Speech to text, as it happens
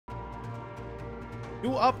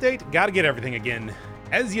New update, gotta get everything again,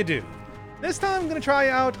 as you do. This time I'm gonna try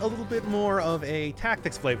out a little bit more of a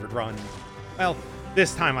tactics flavored run. Well,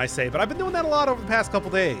 this time I say, but I've been doing that a lot over the past couple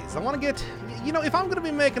days. I want to get, you know, if I'm gonna be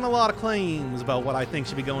making a lot of claims about what I think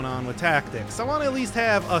should be going on with tactics, I want to at least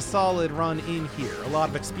have a solid run in here, a lot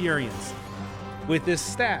of experience with this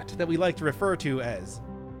stat that we like to refer to as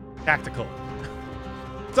tactical.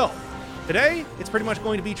 So, today, it's pretty much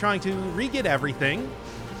going to be trying to re-get everything,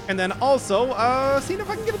 and then also, seeing if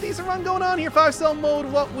I can get a decent run going on here, 5-cell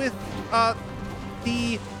mode, what with,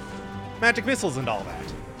 the magic missiles and all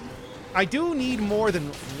that. I do need more than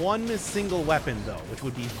one single weapon, though, which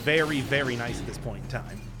would be very, very nice at this point in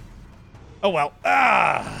time. Oh well,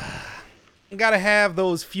 gotta have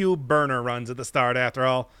those few burner runs at the start, after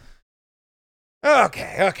all.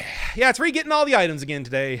 Okay. Yeah, it's re-getting all the items again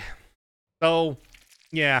today. So,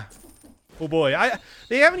 yeah. Oh boy,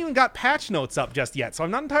 they haven't even got patch notes up just yet, so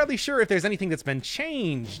I'm not entirely sure if there's anything that's been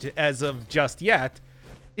changed as of just yet.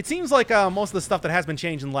 It seems like most of the stuff that has been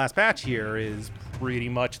changed in the last patch here is pretty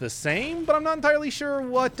much the same, but I'm not entirely sure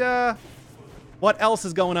what else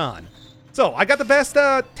is going on. So, I got the best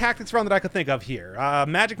tactics run that I could think of here.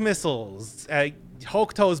 Magic missiles,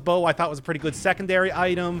 Hokuto's bow I thought was a pretty good secondary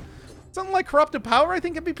item. Something like Corrupted Power I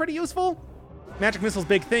think could be pretty useful. Magic missile's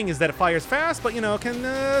big thing is that it fires fast, but, you know,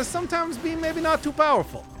 can sometimes be maybe not too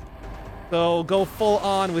powerful. So go full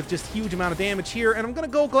on with just huge amount of damage here, and I'm gonna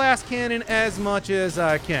go glass cannon as much as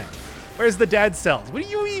I can. Where's the dead cells? What do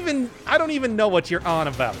you even... I don't even know what you're on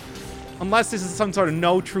about. Unless this is some sort of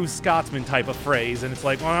no true Scotsman type of phrase, and it's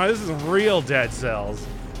like, well, this is real dead cells.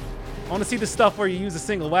 I want to see the stuff where you use a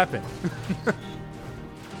single weapon.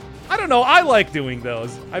 I don't know, I like doing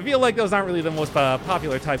those. I feel like those aren't really the most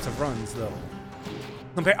popular types of runs, though.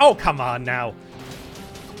 Oh, come on now.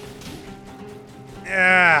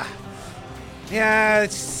 Yeah,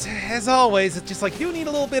 it's, as always, it's just like you need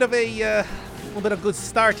a little bit of a good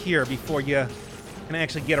start here before you can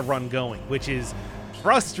actually get a run going, which is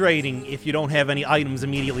frustrating if you don't have any items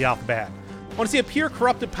immediately off the bat. Want to see a pure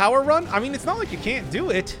Corrupted Power run? I mean, it's not like you can't do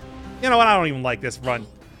it. You know what? I don't even like this run.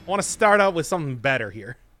 I want to start out with something better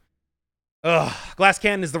here. Ugh, glass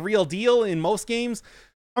cannon is the real deal in most games.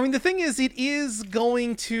 I mean, the thing is, it is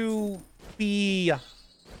going to be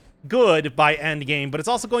good by end game, but it's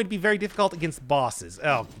also going to be very difficult against bosses.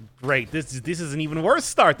 Oh, great. This is an even worse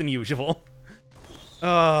start than usual.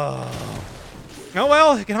 Oh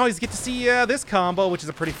well, you can always get to see this combo, which is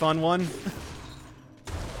a pretty fun one.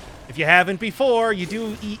 If you haven't before, you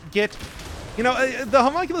do get... You know, the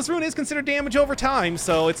Homunculus Rune is considered damage over time,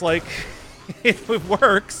 so it's like, it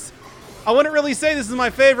works. I wouldn't really say this is my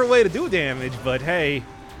favorite way to do damage, but hey...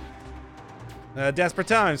 desperate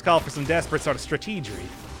times call for some desperate sort of strategery.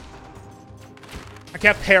 I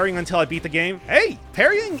kept parrying until I beat the game. Hey,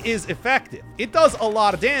 parrying is effective. It does a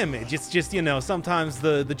lot of damage. It's just, you know, sometimes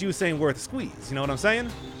the juice ain't worth a squeeze. You know what I'm saying?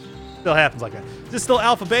 Still happens like that. Is this still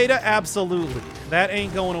alpha beta? Absolutely. That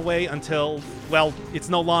ain't going away until, well, it's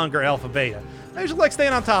no longer alpha beta. I usually like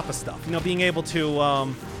staying on top of stuff. You know, being able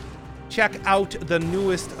to check out the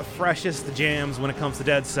newest, freshest jams when it comes to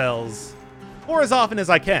dead cells, or as often as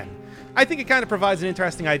I can. I think it kind of provides an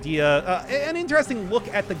interesting idea, an interesting look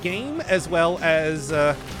at the game, as well as,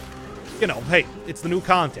 you know, hey, it's the new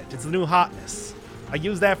content, it's the new hotness. I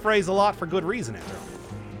use that phrase a lot for good reason, after all.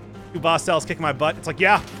 2 boss cells kicking my butt. It's like,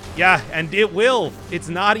 yeah, and it will. It's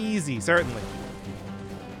not easy, certainly.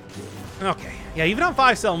 Okay, yeah, even on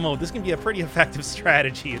 5-cell mode, this can be a pretty effective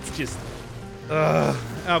strategy. It's just,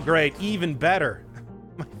 oh great, even better.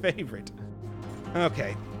 My favorite.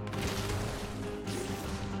 Okay.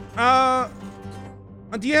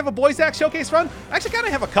 Do you have a Boys Act Showcase run? I actually kind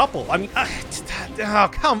of have a couple. I mean, oh,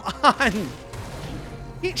 come on.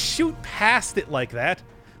 Can't shoot past it like that.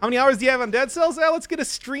 How many hours do you have on Dead Cells? Let's get a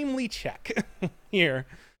Streamly check here.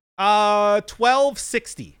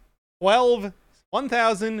 1260.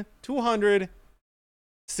 1,200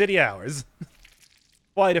 city hours.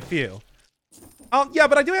 Quite a few. Yeah,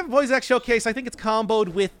 but I do have a Boys Act Showcase. I think it's comboed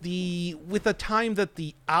with the time that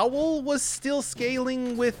the Owl was still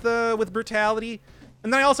scaling with brutality,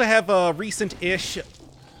 and then I also have a recent-ish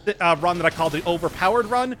run that I called the Overpowered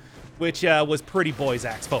run, which was pretty Boys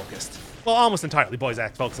Act focused. Well, almost entirely Boys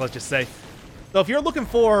Act focused, let's just say. So if you're looking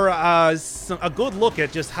for a good look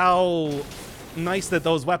at just how nice that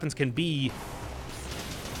those weapons can be,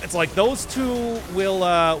 it's like those two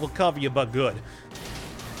will cover you, but good.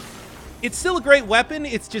 It's still a great weapon,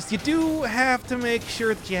 it's just you do have to make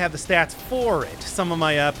sure that you have the stats for it. Some of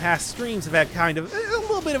my past streams have had kind of a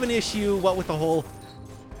little bit of an issue, what with the whole...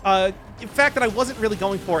 in fact that I wasn't really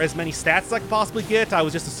going for as many stats as I could possibly get. I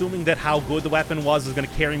was just assuming that how good the weapon was going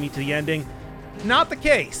to carry me to the ending. Not the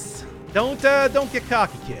case. Don't get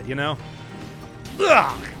cocky, kid, you know?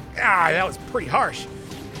 Ugh! That was pretty harsh.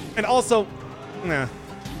 And also,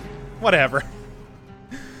 whatever.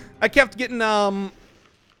 I kept getting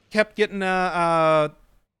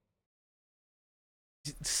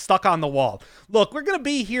stuck on the wall. Look, we're gonna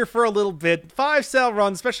be here for a little bit. 5-cell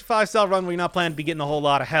run, especially 5-cell run where you're not planning to be getting a whole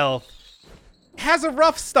lot of health, has a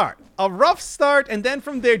rough start. And then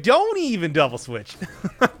from there, don't even double switch.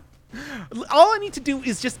 All I need to do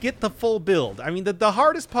is just get the full build. I mean, the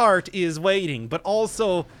hardest part is waiting, but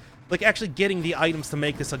also, like, actually getting the items to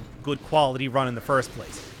make this a good quality run in the first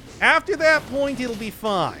place. After that point, it'll be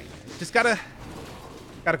fine. Just gotta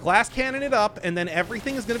glass cannon it up, and then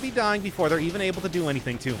everything is gonna be dying before they're even able to do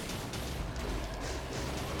anything to me.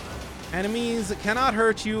 Enemies cannot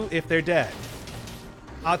hurt you if they're dead.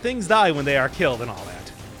 Things die when they are killed and all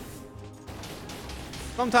that.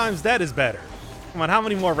 Sometimes dead is better. Come on, how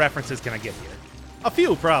many more references can I get here? A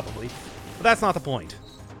few, probably. But that's not the point.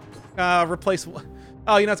 Replace...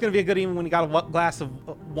 Oh, you know, it's gonna be a good evening when you got a glass of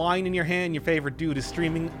wine in your hand, your favorite dude is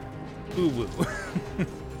streaming Uwu.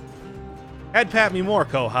 Head pat me more,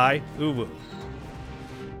 Kohai. Uwu.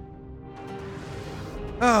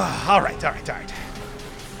 Alright.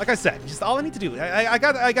 Like I said, just all I need to do. I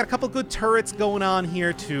got a couple good turrets going on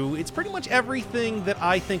here, too. It's pretty much everything that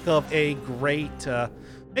I think of a great...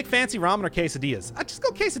 make fancy ramen or quesadillas. I just go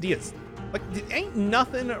quesadillas. Like, there ain't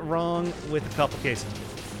nothing wrong with a couple quesadillas.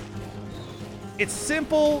 It's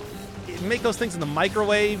simple. Make those things in the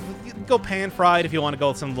microwave. You can go pan-fried if you want to go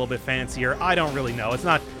with something a little bit fancier. I don't really know. It's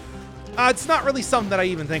not really something that I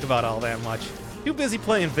even think about all that much. Too busy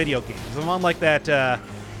playing video games. I'm on like that,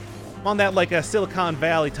 like a Silicon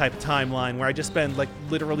Valley type of timeline where I just spend like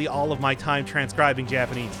literally all of my time transcribing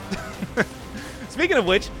Japanese. Speaking of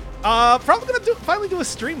which, probably gonna finally do a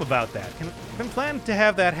stream about that. Been planning to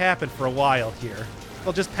have that happen for a while here.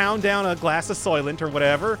 I'll just pound down a glass of Soylent or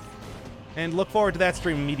whatever, and look forward to that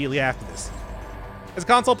stream immediately after this. As a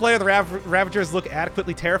console player, the Ravagers look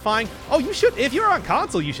adequately terrifying. Oh, you should. If you're on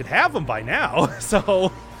console, you should have them by now.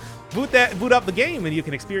 So boot up the game, and you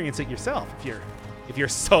can experience it yourself if you're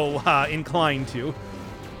so inclined to.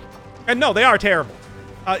 And no, they are terrible.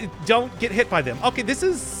 Don't get hit by them. Okay, this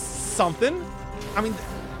is something. I mean,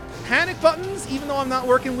 panic buttons, even though I'm not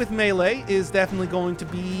working with melee, is definitely going to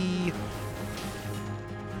be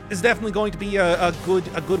a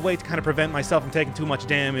good way to kind of prevent myself from taking too much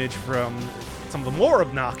damage from some of the more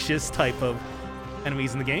obnoxious type of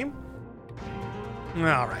enemies in the game.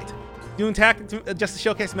 All right, doing tactics just to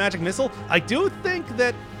showcase magic missile. I do think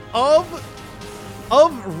that of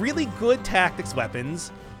really good tactics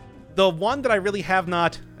weapons, the one that I really have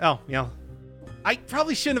not. Oh, yeah, I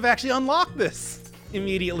probably shouldn't have actually unlocked this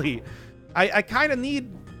immediately. I kind of need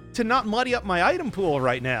to not muddy up my item pool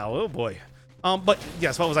right now. Oh boy. But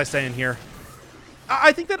yes, what was I saying here?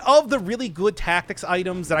 I think that of the really good tactics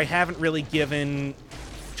items that I haven't really given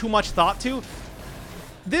too much thought to,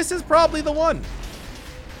 this is probably the one.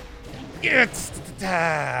 I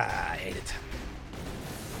hate it.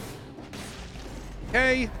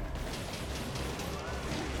 Okay.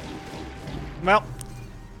 Well,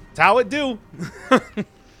 that's how it do.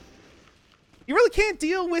 You really can't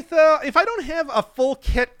deal with, if I don't have a full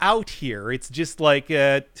kit out here, it's just like,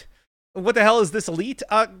 what the hell is this elite?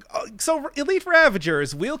 So elite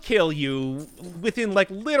Ravagers will kill you within, like,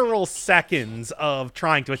 literal seconds of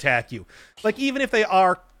trying to attack you. Like, even if they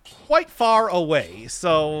are quite far away.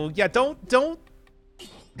 So, yeah, don't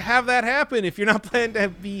have that happen if you're not planning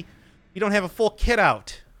to you don't have a full kit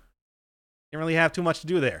out. You don't really have too much to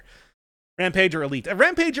do there. Rampager Elite. A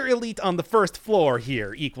Rampager Elite on the first floor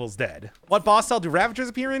here equals dead. What boss cell do Ravagers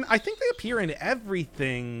appear in? I think they appear in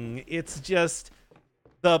everything. It's just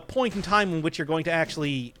the point in time in which you're going to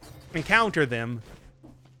actually encounter them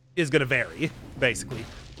is going to vary, basically.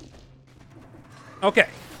 Okay.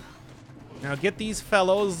 Now get these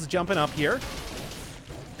fellows jumping up here.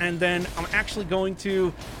 And then I'm actually going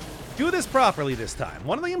to do this properly this time.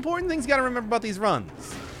 One of the important things you got to remember about these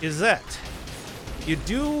runs is that you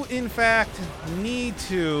do, in fact, need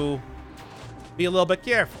to be a little bit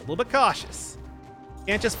careful, a little bit cautious.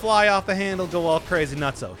 Can't just fly off the handle, go all crazy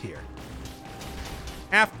nutso here.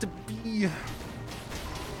 Have to be...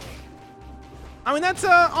 I mean, that's,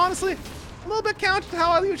 honestly, a little bit counter to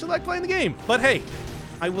how I usually like playing the game. But hey,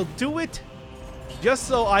 I will do it just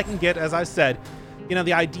so I can get, as I said, you know,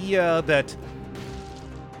 the idea that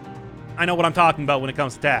I know what I'm talking about when it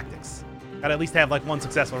comes to tactics. Gotta at least have, like, one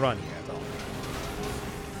successful run here.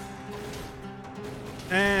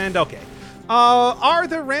 And okay. Are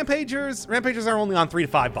the Rampagers? Rampagers are only on 3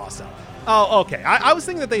 to 5 boss cell. Oh, okay. I was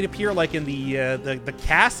thinking that they'd appear like in the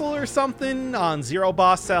castle or something on Zero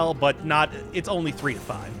Boss Cell, but not. It's only 3 to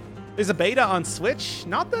 5. There's a beta on Switch,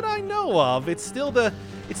 not that I know of. It's still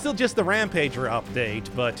just the Rampager update,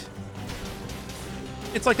 but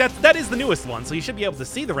it's like that is the newest one, so you should be able to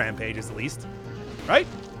see the Rampagers at least, right?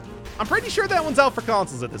 I'm pretty sure that one's out for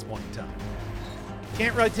consoles at this point in time.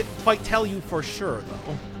 Can't really quite tell you for sure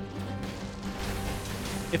though.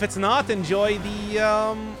 If it's not, enjoy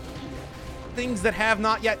the things that have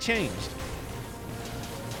not yet changed.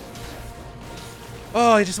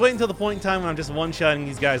 Oh, just wait until the point in time when I'm just one-shotting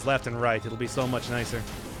these guys left and right. It'll be so much nicer.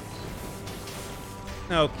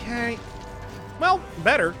 Okay. Well,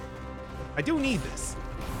 better. I do need this.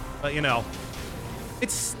 But, you know,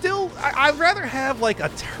 it's still... I'd rather have, like, a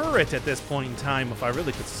turret at this point in time if I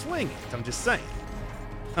really could swing it. I'm just saying.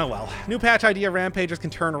 Oh, well. New patch idea, Rampagers can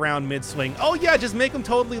turn around mid-swing. Oh, yeah, just make them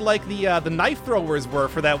totally like the knife throwers were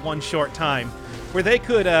for that one short time, where they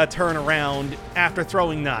could turn around after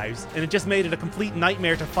throwing knives, and it just made it a complete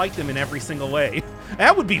nightmare to fight them in every single way.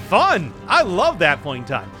 That would be fun! I love that point in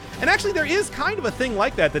time. And actually, there is kind of a thing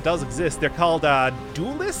like that does exist. They're called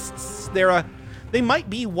duelists. They might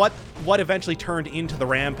be what eventually turned into the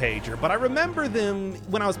Rampager, but I remember them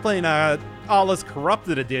when I was playing Allah's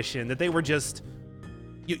Corrupted Edition, that they were just...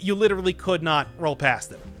 You literally could not roll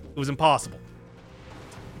past them. It was impossible.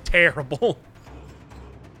 Terrible.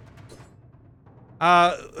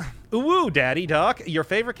 Ooh, Daddy Doc, your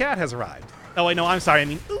favorite cat has arrived. Oh, wait, no, I'm sorry. I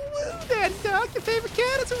mean, ooh, Daddy Doc, your favorite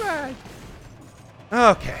cat has arrived.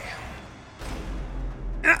 Okay.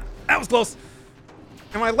 That was close.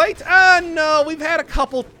 Am I late? No, we've had a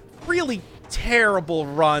couple really terrible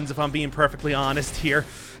runs, if I'm being perfectly honest here.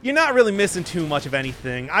 You're not really missing too much of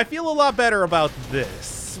anything. I feel a lot better about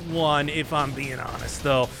this one, if I'm being honest,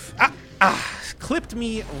 though. Clipped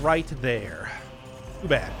me right there. Too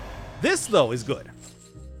bad. This, though, is good.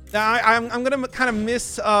 I'm gonna kind of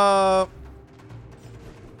miss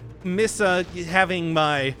having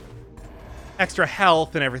my extra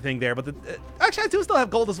health and everything there, but actually I do still have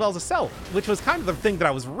gold as well as a self, which was kind of the thing that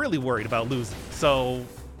I was really worried about losing. So,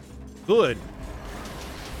 good.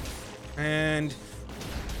 And...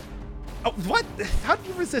 Oh, what? How do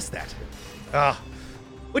you resist that?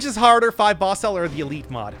 Which is harder, 5 boss cell or the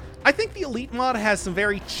elite mod? I think the elite mod has some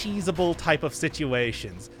very cheesable type of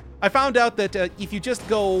situations. I found out that if you just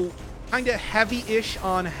go kind of heavy-ish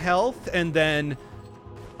on health and then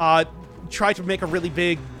try to make a really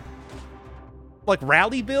big, like,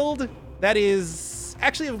 rally build, that is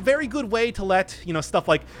actually a very good way to let, you know, stuff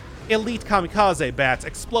like elite kamikaze bats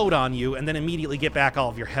explode on you and then immediately get back all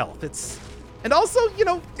of your health. And also, you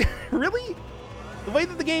know, really, the way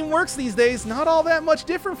that the game works these days, not all that much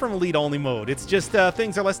different from elite-only mode. It's just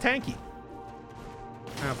things are less tanky.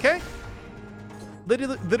 Okay.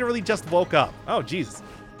 Literally just woke up. Oh, Jesus.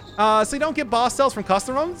 So you don't get boss cells from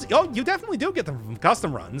custom runs? Oh, you definitely do get them from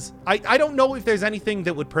custom runs. I don't know if there's anything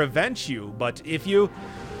that would prevent you, but if you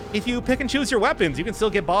pick and choose your weapons, you can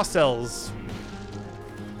still get boss cells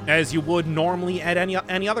as you would normally at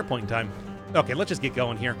any other point in time. Okay, let's just get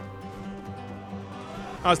going here.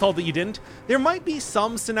 I was told that you didn't. There might be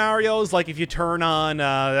some scenarios, like if you turn on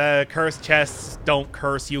cursed chests don't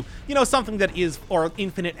curse you. You know, something that is, or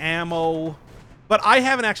infinite ammo. But I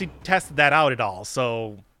haven't actually tested that out at all,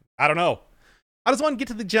 so I don't know. I just want to get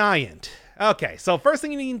to the giant. Okay, so first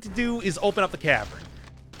thing you need to do is open up the cavern.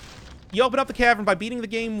 You open up the cavern by beating the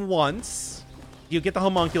game once. You get the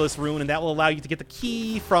homunculus rune, and that will allow you to get the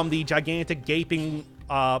key from the gigantic gaping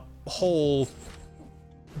hole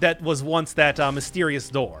that was once that mysterious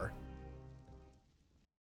door.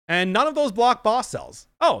 And none of those block boss cells.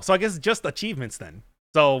 Oh, so I guess it's just achievements then.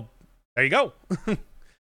 So, there you go.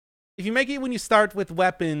 If you make it when you start with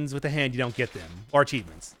weapons with the hand, you don't get them. Or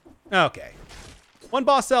achievements. Okay. 1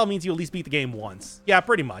 boss cell means you at least beat the game once. Yeah,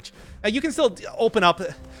 pretty much. You can still open up...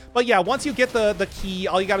 But yeah, once you get the key,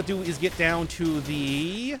 all you gotta do is get down to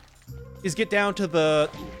the...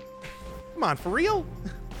 Come on, for real?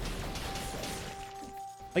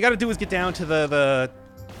 All you gotta do is get down to the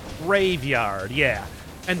graveyard, yeah.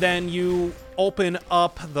 And then you open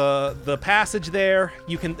up the passage there.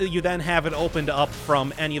 You then have it opened up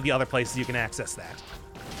from any of the other places you can access that.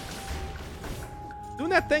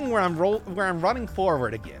 Doing that thing where I'm running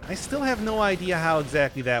forward again. I still have no idea how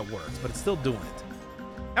exactly that works, but it's still doing it.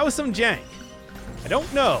 That was some jank. I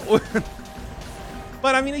don't know.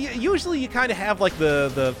 But I mean, usually you kind of have like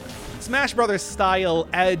the Smash Brothers style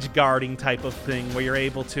edge guarding type of thing where you're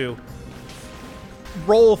able to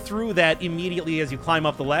roll through that immediately as you climb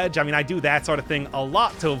up the ledge. I mean, I do that sort of thing a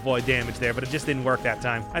lot to avoid damage there, but it just didn't work that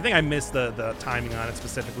time. I think I missed the timing on it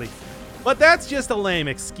specifically. But that's just a lame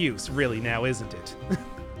excuse, really, now, isn't it?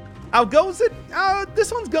 How goes it?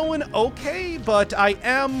 This one's going okay, but I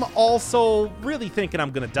am also really thinking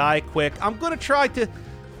I'm gonna die quick. I'm gonna try to...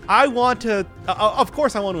 of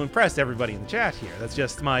course I want to impress everybody in the chat here. That's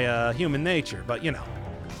just my human nature, but you know.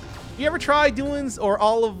 You ever try doing, or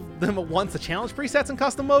all of them at once, the challenge presets in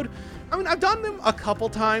custom mode? I mean, I've done them a couple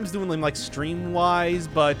times, doing them like stream-wise,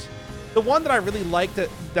 but the one that I really liked, that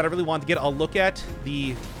I really wanted to get a look at,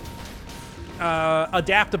 the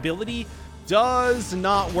adaptability, does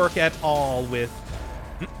not work at all with...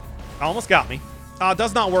 Almost got me.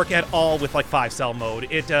 Does not work at all with like 5-cell mode.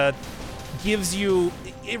 It gives you...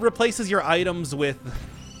 It replaces your items with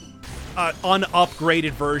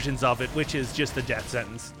unupgraded versions of it, which is just a death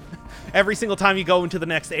sentence. Every single time you go into the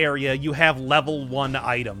next area, you have level 1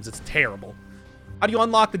 items. It's terrible. How do you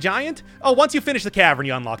unlock the giant? Oh, once you finish the cavern,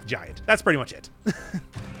 you unlock the giant. That's pretty much it.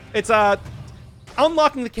 It's,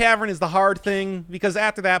 unlocking the cavern is the hard thing, because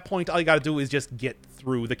after that point, all you gotta do is just get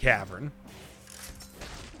through the cavern.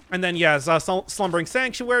 And then, yes, Slumbering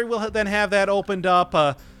Sanctuary will then have that opened up.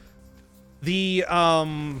 What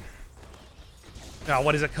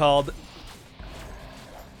is it called?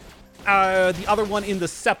 The other one in the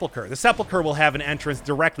Sepulcher. The Sepulcher will have an entrance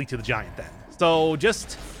directly to the giant then. So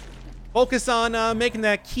just focus on getting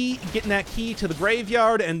that key to the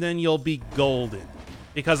graveyard, and then you'll be golden.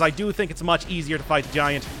 Because I do think it's much easier to fight the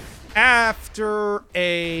giant after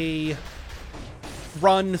a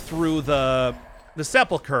run through the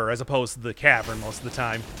Sepulcher as opposed to the cavern most of the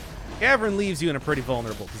time. Cavern leaves you in a pretty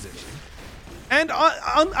vulnerable position. And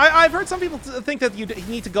I've heard some people think that you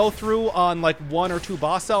need to go through on like 1 or 2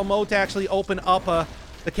 boss cell mode to actually open up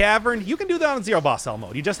the cavern. You can do that on 0 boss cell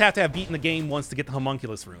mode. You just have to have beaten the game once to get the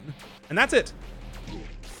Homunculus rune. And that's it.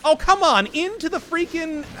 Oh, come on. Into the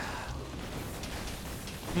freaking...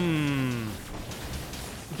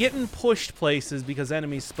 Getting pushed places because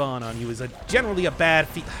enemies spawn on you is generally a bad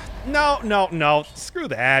feat. No. Screw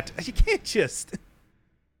that. You can't just...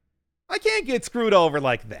 I can't get screwed over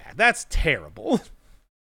like that. That's terrible.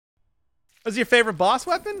 What's your favorite boss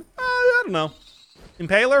weapon? I don't know.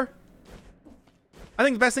 Impaler? I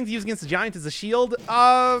think the best thing to use against the giant is a shield.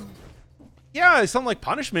 Yeah, something like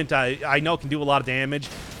Punishment I know can do a lot of damage.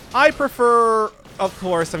 I prefer, of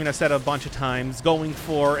course, I mean, I've said it a bunch of times, going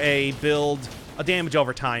for a build, a damage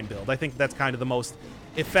over time build. I think that's kind of the most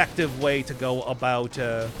effective way to go about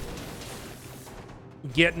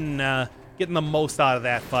getting the most out of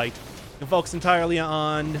that fight. And focus entirely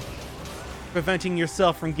on preventing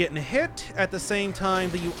yourself from getting hit at the same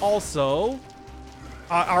time that you also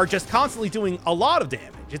are just constantly doing a lot of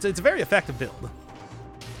damage. It's a very effective build.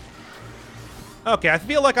 Okay, I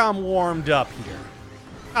feel like I'm warmed up here.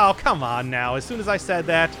 Oh, come on now. As soon as I said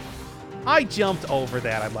that, I jumped over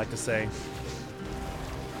that, I'd like to say.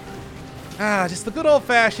 Just the good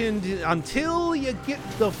old-fashioned, until you get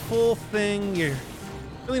the full thing, you're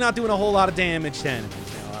really not doing a whole lot of damage to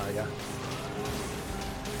enemies now, are ya?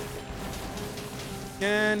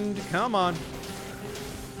 And come on.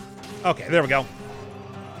 Okay, there we go.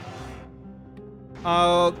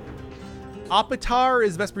 Opitar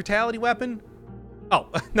is best brutality weapon. Oh,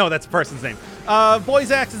 no, that's a person's name. Boy's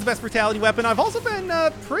Axe is the best brutality weapon. I've also been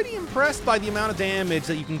pretty impressed by the amount of damage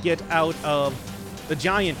that you can get out of the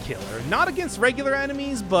giant killer. Not against regular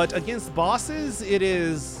enemies, but against bosses, it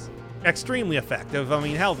is extremely effective. I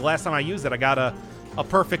mean, hell, the last time I used it, I got a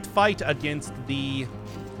perfect fight against the...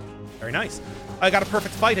 Very nice. I got a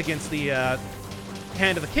perfect fight against the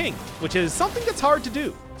Hand of the King, which is something that's hard to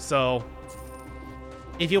do. So,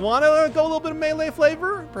 if you want to go a little bit of melee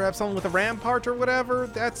flavor, perhaps something with a Rampart or whatever,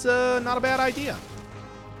 that's not a bad idea.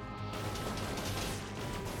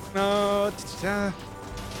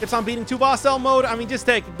 Tips on beating 2 boss cell mode. I mean, just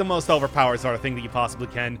take the most overpowered sort of thing that you possibly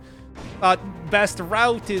can. Best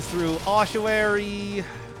route is through Ossuary,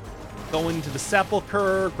 go into the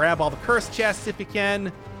Sepulcher, grab all the curse chests if you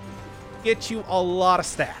can. Get you a lot of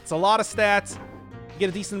stats. A lot of stats. You get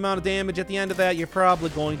a decent amount of damage at the end of that, you're probably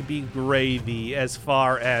going to be gravy as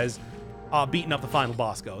far as beating up the final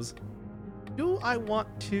boss goes. Do I want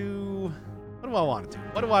to... What do I want to do?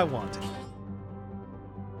 What do I want to do?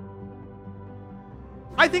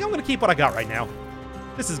 I think I'm going to keep what I got right now.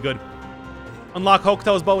 This is good. Unlock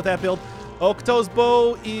Hokuto's bow with that build. Hokuto's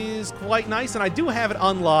bow is quite nice, and I do have it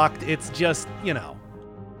unlocked. It's just, you know...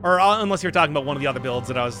 Or unless you're talking about one of the other builds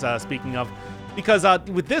that I was speaking of. Because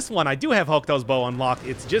with this one, I do have Hokuto's bow unlocked.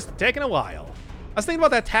 It's just taking a while. I was thinking about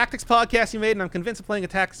that Tactics podcast you made, and I'm convinced of playing a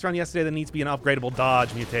Tactics run yesterday that needs to be an upgradable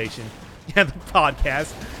dodge mutation. Yeah, the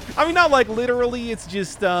podcast. I mean, not like literally, it's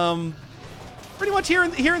just... pretty much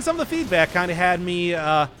hearing some of the feedback kind of had me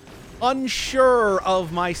unsure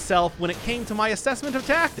of myself when it came to my assessment of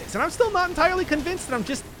tactics. And I'm still not entirely convinced that I'm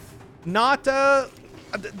just not,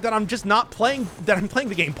 that I'm playing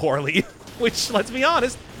the game poorly, which, let's be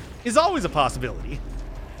honest, is always a possibility.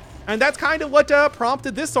 And that's kind of what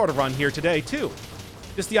prompted this sort of run here today, too.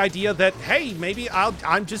 Just the idea that, hey, maybe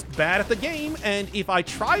I'm just bad at the game, and if I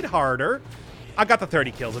tried harder, I got the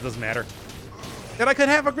 30 kills, it doesn't matter, that I could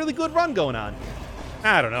have a really good run going on.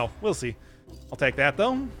 I don't know. We'll see. I'll take that,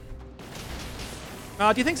 though.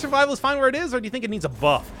 Do you think survival is fine where it is, or do you think it needs a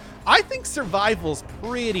buff? I think survival's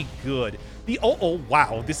pretty good. Oh,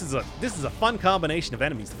 wow. This is a fun combination of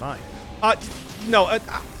enemies to find.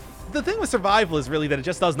 The thing with survival is really that it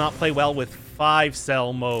just does not play well with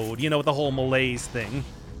 5-cell mode, you know, with the whole malaise thing.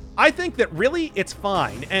 I think that really it's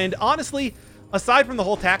fine. And honestly, aside from the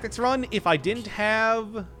whole tactics run, if I didn't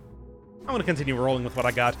have... I'm going to continue rolling with what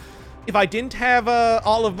I got. If I didn't have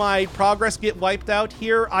all of my progress get wiped out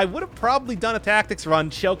here, I would have probably done a tactics run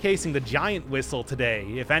showcasing the giant whistle today,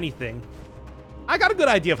 if anything. I got a good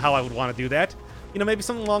idea of how I would want to do that. You know, maybe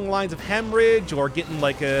something along the lines of hemorrhage, or getting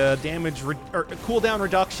like a damage or a cooldown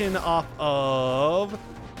reduction off of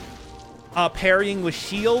parrying with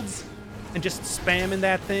shields and just spamming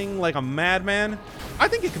that thing like a madman. I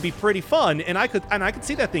think it could be pretty fun, and I could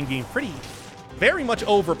see that thing being very much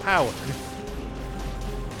overpowered.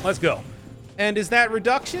 Let's go. And is that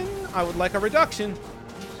reduction? I would like a reduction.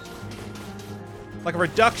 Like a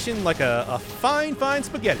reduction, like a fine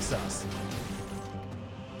spaghetti sauce.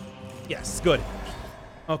 Yes, good.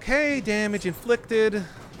 Okay, damage inflicted.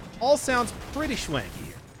 All sounds pretty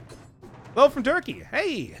schwanky. Hello from Turkey.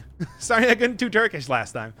 Hey! Sorry I couldn't do Turkish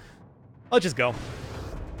last time. Let's just go.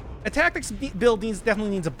 A tactics build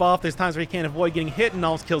definitely needs a buff. There's times where you can't avoid getting hit and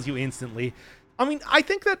almost kills you instantly. I mean, I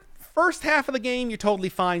think that first half of the game, you're totally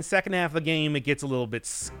fine. Second half of the game, it gets a little bit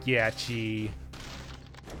sketchy.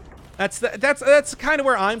 That's kind of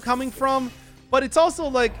where I'm coming from. But it's also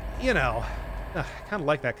like, you know, I kind of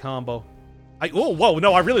like that combo. Whoa,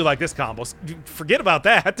 no, I really like this combo. Forget about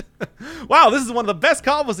that. Wow, this is one of the best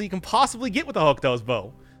combos that you can possibly get with the Hokuto's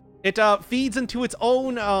bow. It feeds into its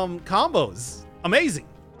own combos. Amazing.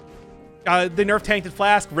 The nerf Tainted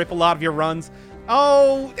Flask, rip a lot of your runs.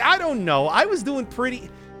 Oh, I don't know. I was doing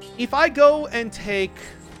pretty... If I go and take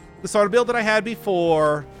the sort of build that I had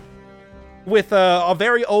before with a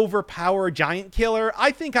very overpowered giant killer,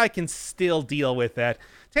 I think I can still deal with that.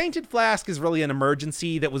 Tainted Flask is really an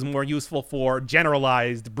emergency that was more useful for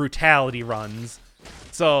generalized brutality runs.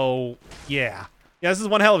 So, yeah. Yeah, this is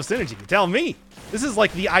one hell of a synergy. You tell me. This is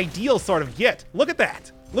like the ideal sort of get. Look at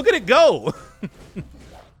that. Look at it go.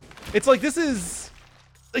 It's like, this is...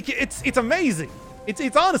 Like, it's amazing.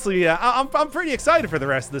 It's honestly, I'm pretty excited for the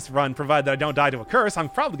rest of this run, provided that I don't die to a curse. I'm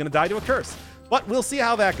probably going to die to a curse. But we'll see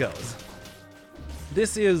how that goes.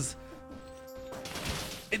 This is...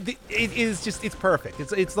 It is just, it's perfect.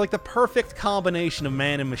 It's like the perfect combination of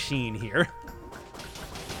man and machine here.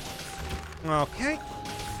 Okay.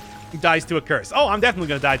 He dies to a curse. Oh, I'm definitely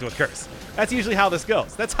going to die to a curse. That's usually how this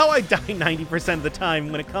goes. That's how I die 90% of the time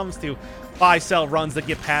when it comes to 5-cell runs that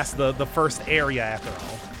get past the first area after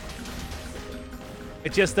all.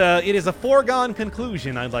 It just, it is a foregone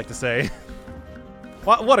conclusion, I'd like to say.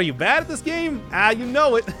 What are you, bad at this game? You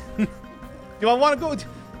know it. Do I want to go...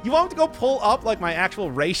 You want to go pull up, like, my actual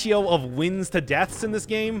ratio of wins to deaths in this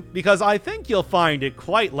game? Because I think you'll find it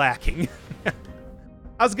quite lacking.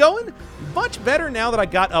 How's it going? Much better now that I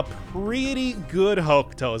got a pretty good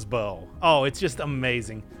Hokuto's bow. Oh, it's just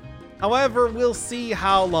amazing. However, we'll see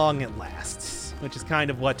how long it lasts, which is kind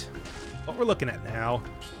of what we're looking at now.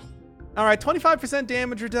 All right, 25%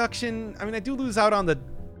 damage reduction. I mean, I do lose out on the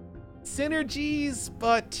synergies,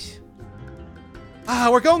 but...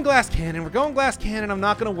 we're going glass cannon. We're going glass cannon. I'm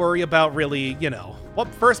not going to worry about really, you know, what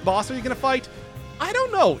first boss are you going to fight? I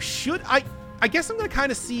don't know. Should I guess I'm going to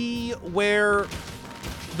kind of see where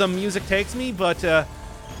the music takes me, but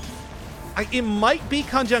it might be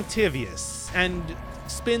Conjunctivius and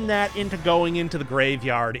spin that into going into the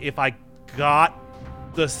graveyard if I got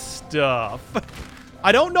the stuff.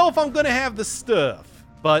 I don't know if I'm going to have the stuff,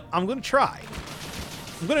 but I'm going to try.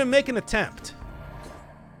 I'm going to make an attempt.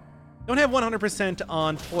 Don't have 100%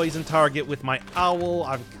 on poison target with my owl.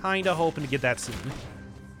 I'm kind of hoping to get that soon.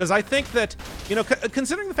 Because I think that, you know,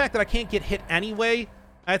 considering the fact that I can't get hit anyway,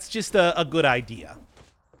 that's just a good idea.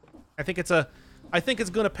 I think it's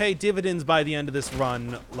going to pay dividends by the end of this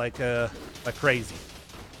run like crazy.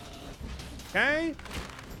 Okay.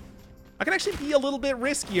 I can actually be a little bit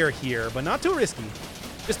riskier here, but not too risky.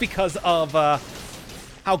 Just because of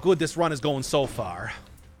how good this run is going so far.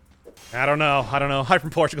 I don't know. Hi from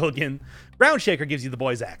Portugal again. Ground Shaker gives you the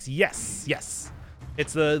boy's axe. Yes.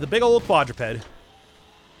 It's the big old quadruped.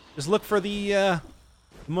 Just look for the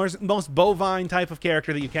most bovine type of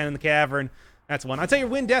character that you can in the cavern. That's one. I'd say your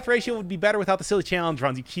win-death ratio would be better without the silly challenge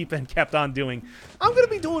runs you kept on doing. I'm going to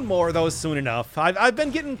be doing more of those soon enough. I've been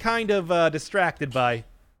getting kind of distracted by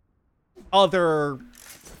other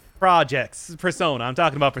projects. Persona. I'm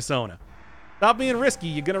talking about Persona. Stop being risky.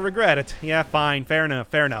 You're going to regret it. Yeah, fine. Fair enough.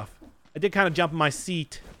 Fair enough. I did kind of jump in my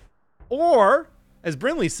seat. Or, as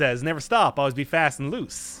Brinley says, never stop. Always be fast and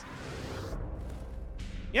loose.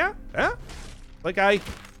 Yeah? Yeah? Like, I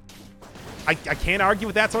can't argue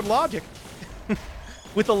with that sort of logic.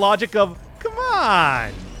 With the logic of, come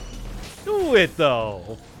on! Do it,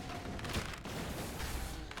 though.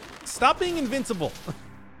 Stop being invincible.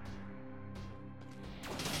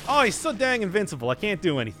 Oh, he's so dang invincible. I can't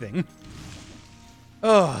do anything.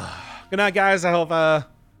 Oh, good night, guys. I hope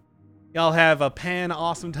y'all have a pan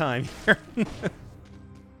awesome time here.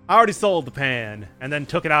 I already sold the pan and then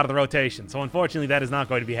took it out of the rotation, so unfortunately that is not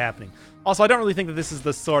going to be happening. Also, I don't really think that this is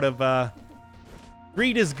the sort of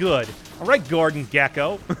greed is good. All right, Gordon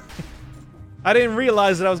Gekko. I didn't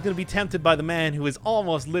realize that I was going to be tempted by the man who is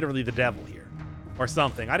almost literally the devil here, or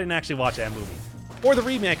something. I didn't actually watch that movie, or the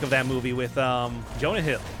remake of that movie with Jonah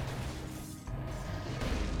Hill.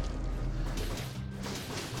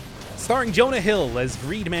 Starring Jonah Hill as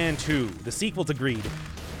Greed Man 2, the sequel to Greed.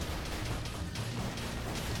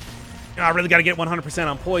 I really got to get 100%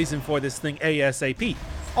 on poison for this thing ASAP.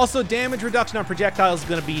 Also, damage reduction on projectiles is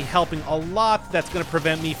going to be helping a lot. That's going to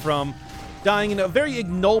prevent me from dying in a very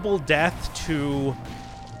ignoble death to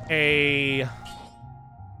a...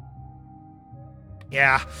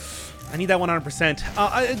 Yeah, I need that 100%.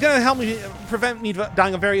 It's going to help me prevent me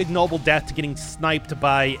dying a very ignoble death to getting sniped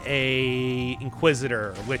by a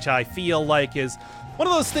Inquisitor, which I feel like is one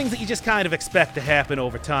of those things that you just kind of expect to happen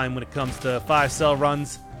over time when it comes to 5-cell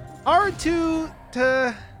runs. Hard to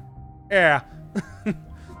yeah.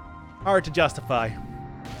 Hard to justify.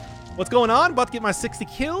 What's going on? About to get my 60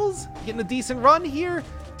 kills. Getting a decent run here.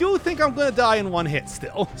 Do think I'm going to die in one hit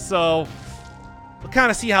still. So we'll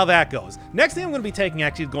kind of see how that goes. Next thing I'm going to be taking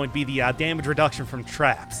actually is going to be the damage reduction from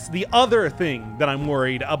traps. The other thing that I'm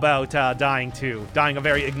worried about dying to. Dying a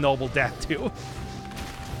very ignoble death to.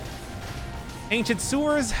 Ancient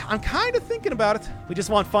Sewers. I'm kind of thinking about it. We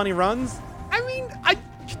just want funny runs. I mean,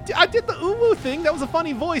 I did the Uwu thing. That was a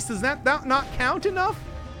funny voice. Does that not count enough?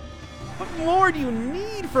 What more do you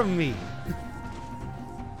need from me?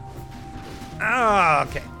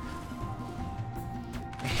 Okay.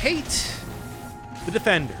 I hate the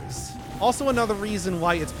defenders. Also another reason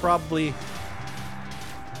why it's probably...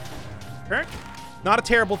 Not a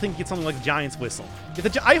terrible thing to get something like a Giant's Whistle.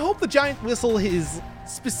 I hope the Giant Whistle is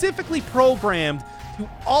specifically programmed to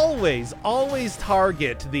always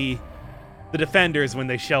target the defenders when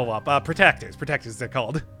they show up. Protectors they're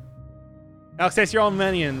called. Alex, you're all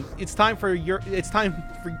minion. It's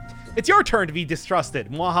your turn to be distrusted.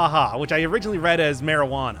 Mwahaha, which I originally read as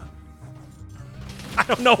marijuana. I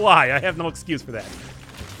don't know why. I have no excuse for that.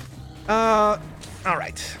 All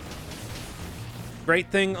right.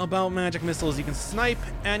 Great thing about magic missiles, you can snipe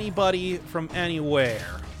anybody from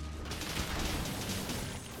anywhere.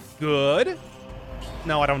 Good.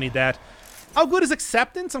 No, I don't need that. How good is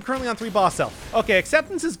Acceptance? I'm currently on 3 boss health. Okay,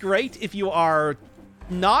 Acceptance is great if you are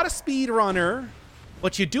not a speedrunner,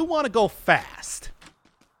 but you do want to go fast.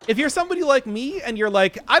 If you're somebody like me and you're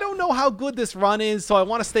like, I don't know how good this run is, so I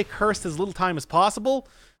want to stay cursed as little time as possible,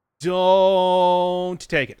 don't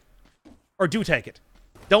take it. Or do take it.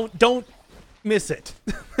 Don't miss it,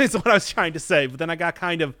 is what I was trying to say, but then I got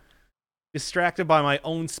kind of distracted by my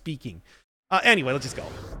own speaking. Anyway, let's just go.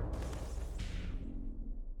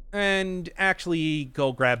 And actually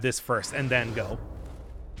go grab this first, and then go.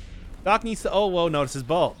 Doc needs to, oh, whoa, notice his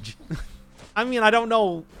bulge. I mean, I don't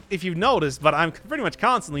know if you've noticed, but I'm pretty much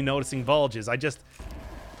constantly noticing bulges. I just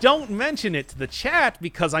don't mention it to the chat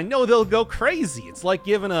because I know they'll go crazy. It's like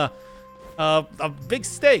giving a big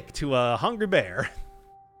steak to a hungry bear.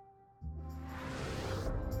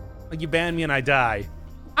 Like, you ban me and I die.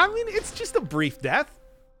 I mean, it's just a brief death.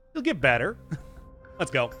 You'll get better. Let's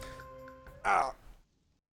go.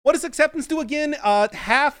 What does Acceptance do again?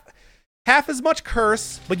 Half as much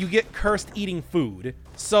curse, but you get cursed eating food.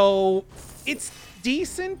 So it's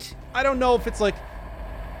decent. I don't know if it's like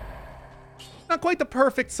not quite the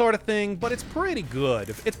perfect sort of thing, but it's pretty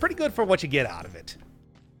good. It's pretty good for what you get out of it.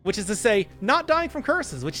 Which is to say, not dying from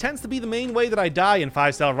curses, which tends to be the main way that I die in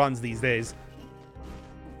 5-star runs these days.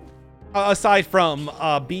 Aside from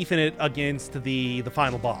beefing it against the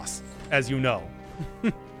final boss, as you know.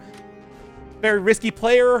 Very risky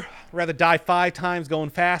player. rather die 5 times going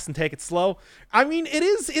fast and take it slow. I mean, it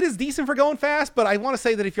is decent for going fast, but I want to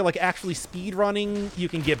say that if you're like actually speed running, you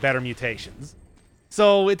can get better mutations.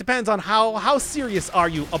 So it depends on how serious are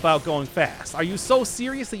you about going fast. Are you so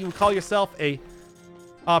serious that you would call yourself a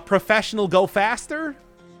professional go faster?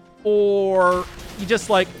 Or you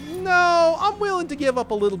just like, no, I'm willing to give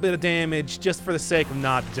up a little bit of damage just for the sake of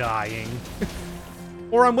not dying.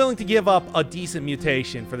 Or I'm willing to give up a decent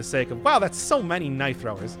mutation for the sake of, wow, that's so many knife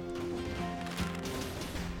throwers.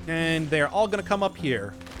 And they're all gonna come up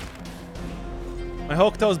here. My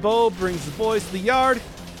Hokuto's bow brings the boys to the yard.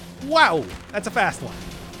 Wow, that's a fast one.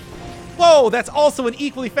 Whoa, that's also an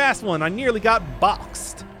equally fast one. I nearly got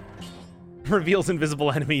boxed. Reveals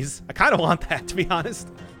invisible enemies. I kind of want that, to be honest.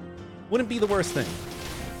 Wouldn't be the worst thing.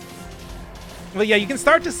 But yeah, you can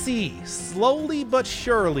start to see, slowly but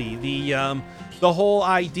surely, the whole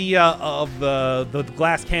idea of the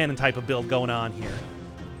glass cannon type of build going on here.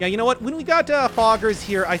 Yeah, you know what? When we got foggers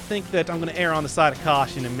here, I think that I'm going to err on the side of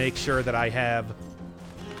caution and make sure that I have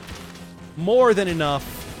more than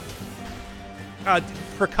enough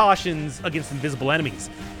precautions against invisible enemies.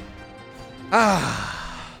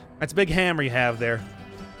 Ah, that's a big hammer you have there.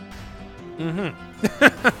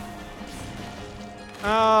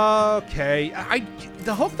 Okay,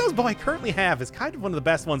 the Hokuto's bow I currently have is kind of one of the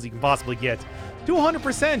best ones you can possibly get.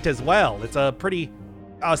 200% as well. It's a pretty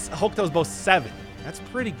Hokuto's bow 7. That's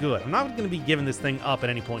pretty good. I'm not going to be giving this thing up at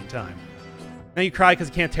any point in time. Now you cry because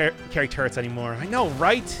you can't carry turrets anymore. I know,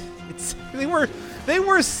 right? They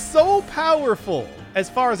were so powerful as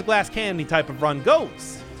far as a glass candy type of run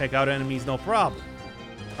goes. Take out enemies, no problem.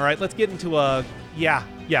 All right, let's get into a yeah.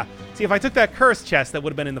 See, if I took that curse chest that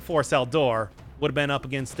would have been in the 4-cell door, would have been up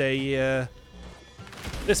against a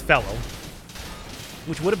this fellow,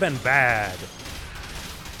 which would have been bad.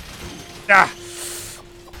 Ah!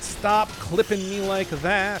 Stop clipping me like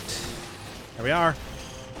that. There we are.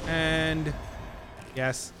 And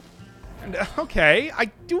yes. And okay, I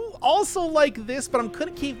do also like this, but I'm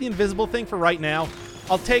gonna keep the invisible thing for right now.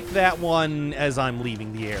 I'll take that one as I'm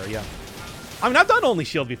leaving the area. I mean, I've done only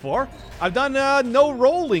shield before. I've done no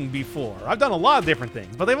rolling before. I've done a lot of different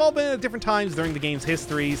things, but they've all been at different times during the game's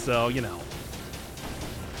history, so, you know.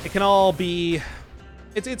 It can all be...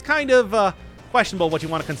 It's kind of questionable what you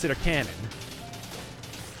want to consider canon.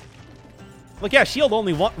 Like, yeah, shield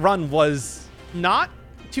only run was not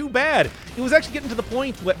too bad. It was actually getting to the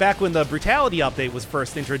point back when the Brutality update was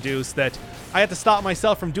first introduced that I had to stop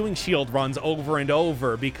myself from doing shield runs over and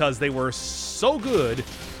over because they were so good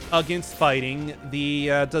against fighting the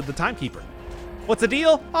Timekeeper. What's the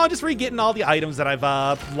deal? Oh, just re-getting all the items that I've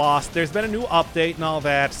lost. There's been a new update and all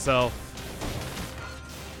that, so...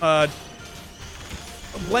 a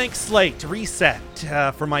blank slate to reset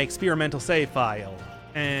for my experimental save file.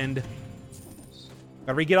 And...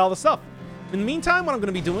 gotta re-get all the stuff. In the meantime, what I'm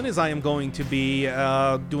going to be doing is I am going to be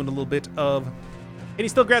doing a little bit of... Can you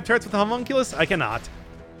still grab turrets with the homunculus? I cannot.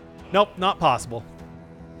 Nope, not possible.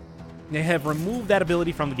 They have removed that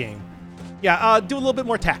ability from the game. Yeah, do a little bit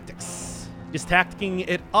more tactics. Just tacticking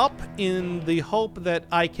it up in the hope that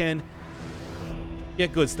I can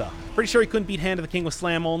get good stuff. Pretty sure he couldn't beat Hand of the King with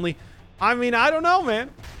slam only. I mean, I don't know, man.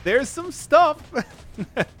 There's some stuff.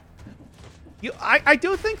 I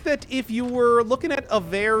do think that if you were looking at a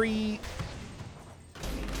very...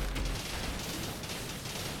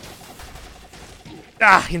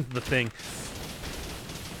 into the thing.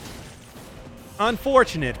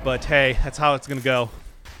 Unfortunate, but hey, that's how it's gonna go.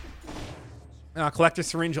 Collector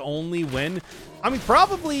syringe only win. I mean,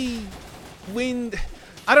 probably win.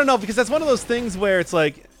 I don't know, because that's one of those things where it's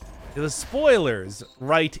like the spoilers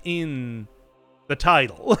right in the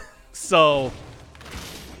title. So,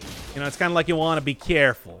 you know, it's kind of like you want to be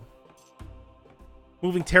careful.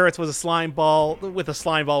 Moving turrets was a slime ball. With a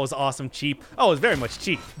slime ball was awesome cheap. Oh, it was very much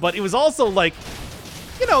cheap. But it was also like,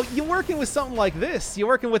 you know, you're working with something like this. You're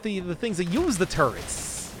working with the things that use the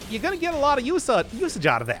turrets. You're going to get a lot of usage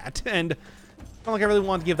out of that. And I don't think I really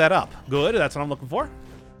want to give that up. Good, that's what I'm looking for.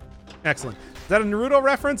 Excellent. Is that a Naruto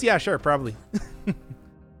reference? Yeah, sure, probably.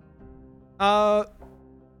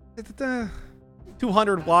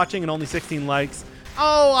 200 watching and only 16 likes.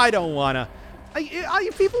 Oh, I don't want to.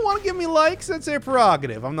 If people want to give me likes, that's their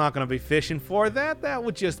prerogative. I'm not going to be fishing for that. That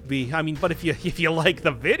would just be, I mean, but if you like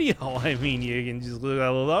the video, I mean, you can just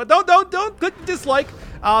don't click dislike.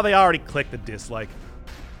 Oh, they already clicked the dislike.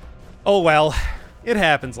 Oh well, it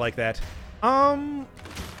happens like that.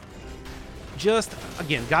 Just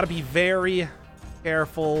again, got to be very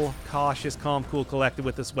careful, cautious, calm, cool, collected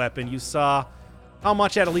with this weapon. You saw how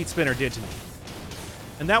much that elite spinner did to me.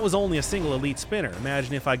 And that was only a single elite spinner.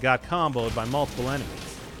 Imagine if I got comboed by multiple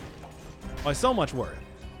enemies. Why, so much worse.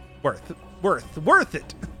 Worth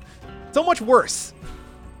it. So much worse.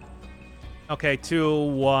 Okay, 2,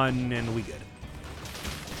 1, and we good.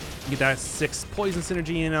 Get that 6 poison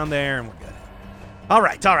synergy in on there, and we're good. All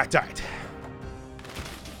right. It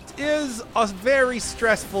is a very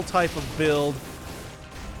stressful type of build.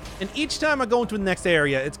 And each time I go into the next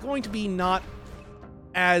area, it's going to be not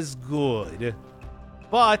as good.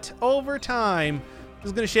 But over time, this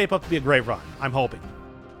is going to shape up to be a great run. I'm hoping.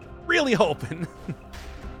 Really hoping.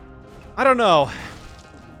 I don't know.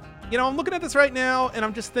 You know, I'm looking at this right now, and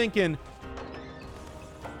I'm just thinking,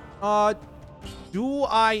 do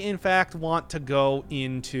I, in fact, want to go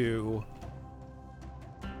into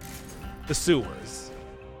the sewers?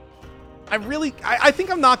 I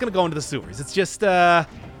think I'm not going to go into the sewers. It's just a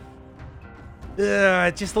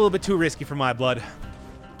little bit too risky for my blood.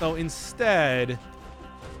 So instead,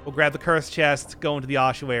 we'll grab the cursed chest, go into the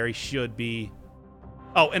ossuary, should be...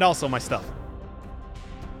 Oh, and also my stuff.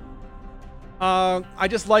 I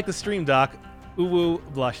just like the stream doc. Uwu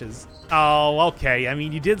blushes. Oh, okay. I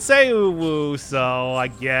mean, you did say uwu, so I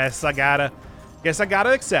guess I gotta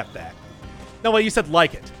accept that. No, wait, you said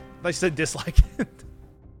like it. I said dislike it.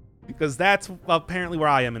 Because that's apparently where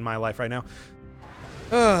I am in my life right now.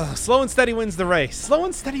 Slow and steady wins the race. Slow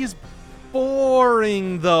and steady is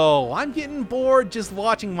boring, though. I'm getting bored just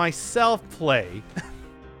watching myself play.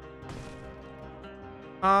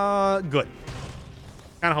 Good.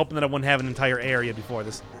 Kind of hoping that I wouldn't have an entire area before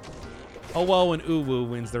this. Owo and Uwu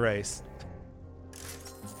wins the race.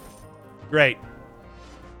 Great.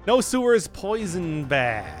 No sewers, poison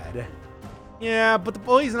bad. Yeah, but the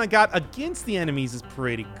poison I got against the enemies is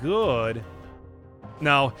pretty good.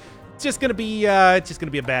 No, it's just gonna be a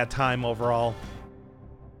bad time overall.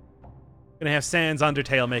 Gonna have Sans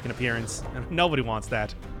Undertale make an appearance, and nobody wants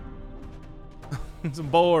that. It's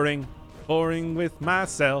boring with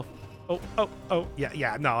myself. Oh,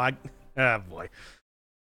 yeah, no, oh boy.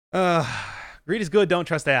 Greed is good, don't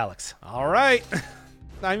trust Alex. All right.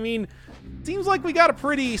 I mean, seems like we got a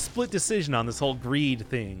pretty split decision on this whole greed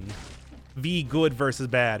thing. Good versus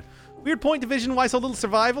bad. Weird point division, why so little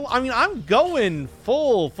survival? I mean, I'm going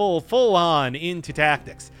full on into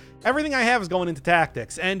tactics. Everything I have is going into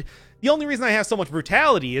tactics, and the only reason I have so much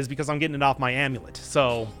brutality is because I'm getting it off my amulet.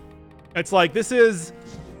 So, it's like, this is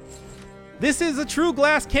a true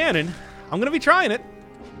glass cannon. I'm gonna be trying it.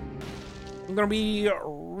 I'm gonna be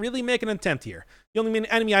really making an attempt here. The only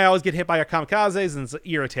enemy I always get hit by are kamikazes, and it's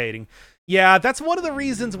irritating. Yeah, that's one of the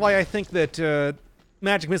reasons why I think that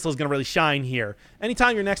Magic Missile is going to really shine here.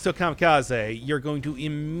 Anytime you're next to a kamikaze, you're going to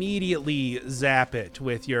immediately zap it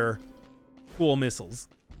with your cool missiles.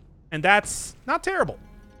 And that's not terrible.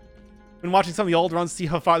 Been watching some of the old runs to see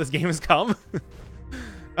how far this game has come.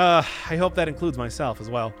 I hope that includes myself as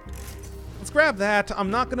well. Let's grab that. I'm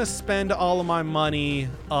not going to spend all of my money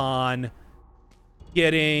on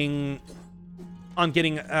getting...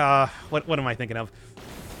 what am I thinking of?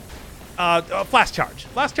 Flash charge.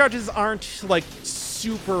 Flash charges aren't, like,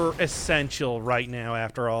 super essential right now,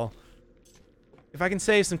 after all. If I can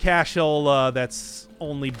save some cash, that's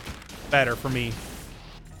only better for me.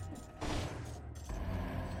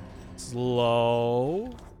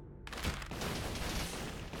 Slow,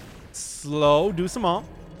 do some more.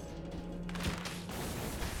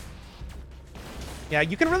 Yeah,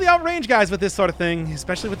 you can really outrange guys with this sort of thing,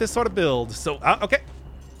 especially with this sort of build. So, okay.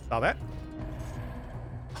 Saw that.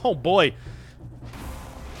 Oh, boy.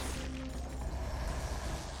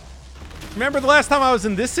 Remember the last time I was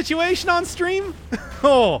in this situation on stream?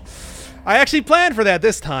 Oh, I actually planned for that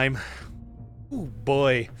this time. Oh,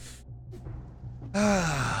 boy.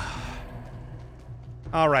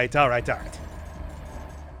 All right.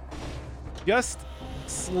 Just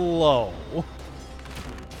slow.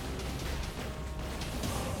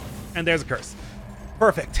 And there's a curse.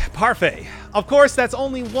 Perfect. Parfait. Of course, that's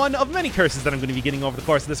only one of many curses that I'm going to be getting over the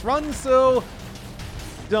course of this run, so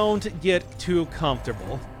don't get too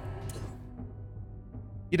comfortable.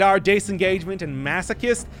 Yadar, disengagement, and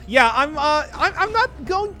masochist. Yeah, I'm not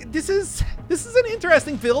going. This is an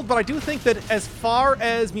interesting build, but I do think that as far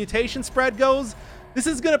as mutation spread goes, this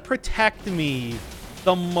is gonna protect me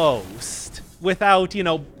the most without, you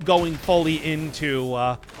know, going fully into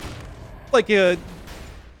like a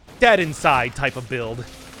dead inside type of build.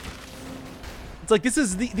 It's like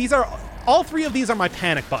these are all three of these are my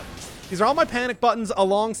panic buttons. These are all my panic buttons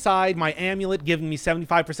alongside my amulet giving me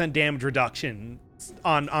 75% damage reduction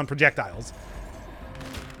on projectiles.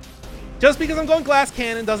 Just because I'm going glass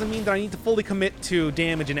cannon doesn't mean that I need to fully commit to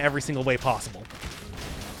damage in every single way possible.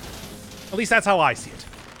 At least that's how I see it.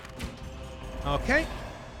 Okay.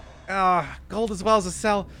 Gold as well as a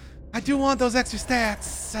cell. I do want those extra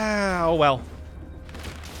stats. Oh well.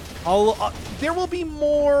 There will be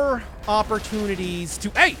more opportunities to...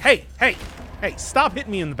 Hey, stop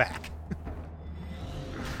hitting me in the back.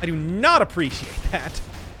 I do not appreciate that.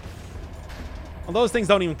 Well, those things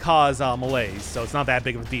don't even cause malaise, so it's not that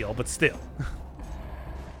big of a deal, but still.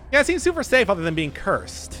 Yeah, it seems super safe other than being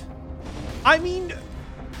cursed. I mean,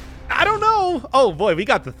 I don't know. Oh boy, we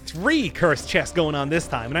got the 3 cursed chests going on this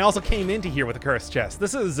time, and I also came into here with a cursed chest.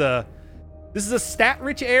 This is a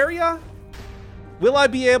stat-rich area. Will I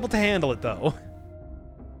be able to handle it though?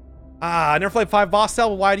 I never played 5 boss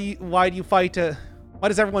cell. Why do you fight? Why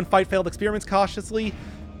does everyone fight failed experiments cautiously?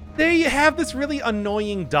 They have this really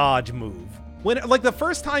annoying dodge move. When, like, the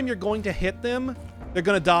first time you're going to hit them, they're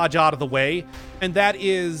going to dodge out of the way, and that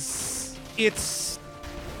is... It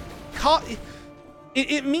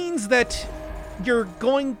means that you're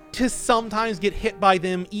going to sometimes get hit by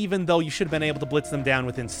them even though you should have been able to blitz them down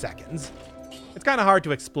within seconds. It's kind of hard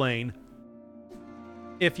to explain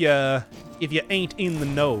if you ain't in the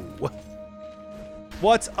know.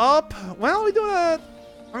 What's up? Well, we're doing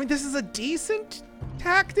I mean, this is a decent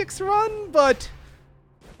tactics run, but...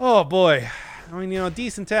 Oh, boy. I mean, you know,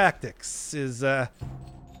 decent tactics is,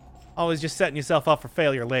 always just setting yourself up for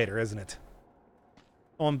failure later, isn't it?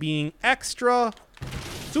 On being extra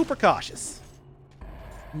super cautious.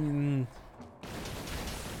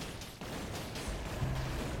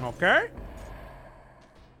 Okay.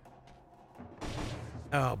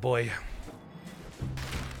 Oh, boy.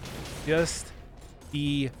 Just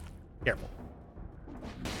be careful.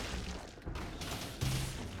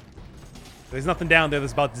 There's nothing down there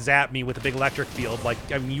that's about to zap me with a big electric field. Like,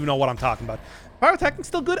 I mean, you know what I'm talking about. Pyrotechnics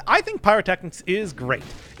still good? I think Pyrotechnics is great.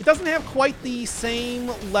 It doesn't have quite the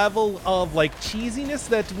same level of, like, cheesiness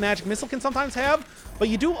that Magic Missile can sometimes have, but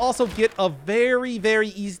you do also get a very, very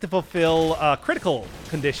easy to fulfill critical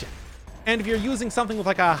condition. And if you're using something with,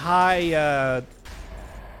 like, a high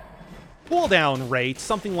cooldown rate,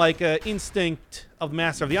 something like Instinct of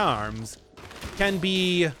Master of the Arms can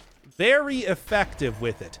be very effective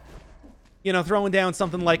with it. You know, throwing down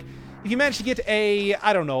something like, if you manage to get a,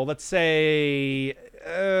 I don't know, let's say,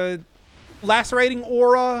 lacerating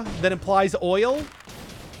aura that implies oil,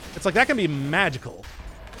 it's like, that can be magical.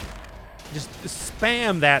 Just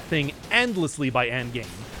spam that thing endlessly by endgame.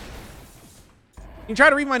 You can try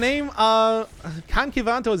to read my name,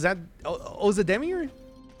 Kankivanto, is that Ozademir?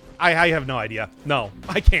 I have no idea. No,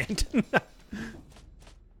 I can't.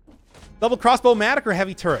 Double crossbow matic or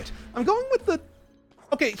heavy turret? I'm going with the...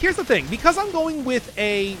 Okay, here's the thing. Because I'm going with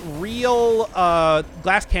a real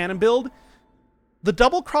glass cannon build, the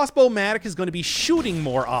double crossbow matic is going to be shooting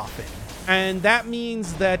more often. And that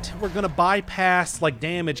means that we're going to bypass, like,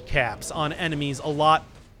 damage caps on enemies a lot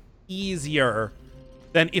easier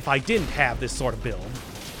than if I didn't have this sort of build.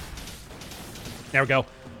 There we go.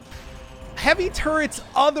 Heavy turrets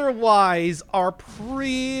otherwise are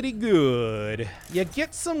pretty good. You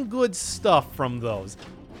get some good stuff from those.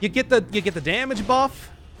 You get the damage buff.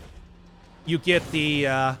 You get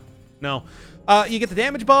the you get the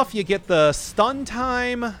damage buff, you get the stun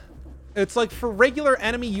time. It's like, for regular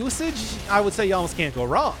enemy usage, I would say you almost can't go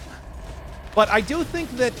wrong. But I do think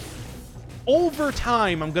that over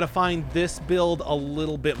time I'm gonna find this build a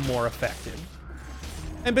little bit more effective.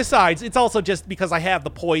 And besides, it's also just because I have the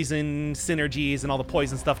poison synergies and all the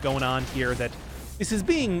poison stuff going on here that this is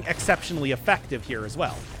being exceptionally effective here as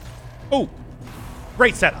well. Oh,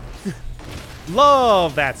 great setup.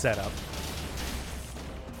 Love that setup.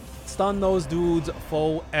 Stun those dudes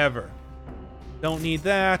forever. Don't need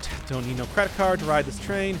that. Don't need no credit card to ride this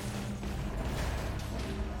train.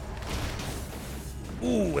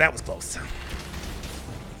 Ooh, that was close.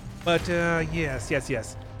 But, yes.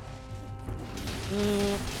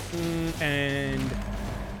 And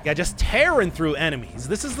yeah, just tearing through enemies.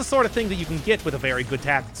 This is the sort of thing that you can get with a very good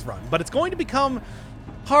tactics run, but it's going to become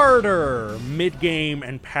harder mid-game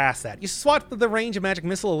and past that. You swap the range of Magic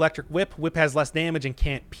Missile, Electric Whip. Whip has less damage and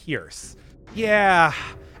can't pierce. Yeah,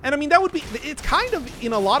 and I mean, that would be, it's kind of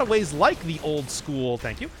in a lot of ways like the old school,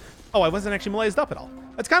 thank you. Oh, I wasn't actually malazed up at all.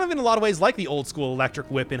 It's kind of in a lot of ways like the old school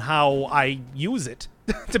Electric Whip in how I use it,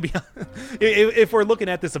 to be honest, if we're looking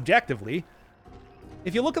at this objectively.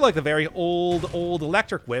 If you look at, like, the very old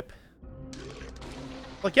Electric Whip,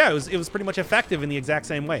 like, yeah, it was pretty much effective in the exact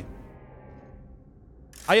same way.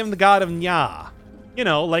 I am the god of Nya. You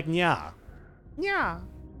know, like Nya. Nya.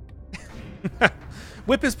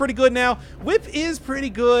 Whip is pretty good now. Whip is pretty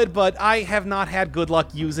good, but I have not had good luck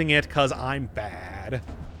using it because I'm bad.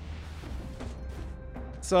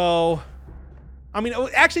 So, I mean,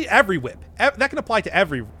 actually, every whip. That can apply to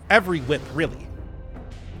every whip, really.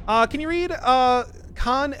 Can you read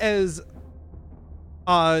Khan as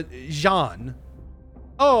Jean?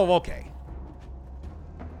 Oh, okay.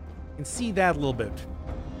 I can see that a little bit.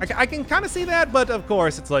 I can kind of see that, but of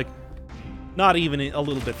course, it's like not even a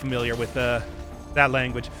little bit familiar with that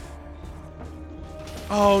language.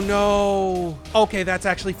 Oh, no. Okay, that's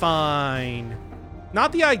actually fine.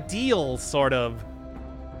 Not the ideal sort of,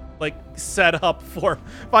 like, setup for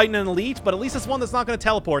fighting an elite, but at least it's one that's not going to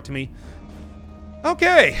teleport to me.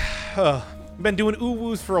 Okay. Been doing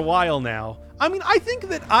uwus for a while now. I mean, I think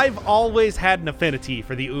that I've always had an affinity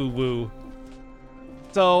for the uwu.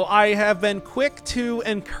 So I have been quick to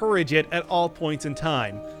encourage it at all points in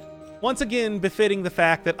time. Once again, befitting the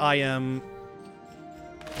fact that I am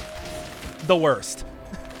the worst.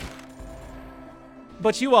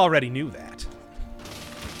 But you already knew that.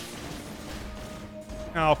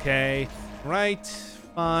 Okay. Right.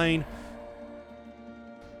 Fine.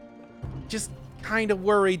 Just kind of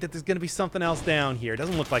worried that there's going to be something else down here.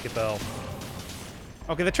 Doesn't look like it, though.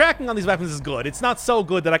 Okay, the tracking on these weapons is good. It's not so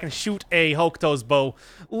good that I can shoot a Hokuto's bow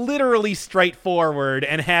literally straight forward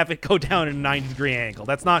and have it go down at a 90-degree angle.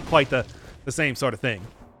 That's not quite the same sort of thing.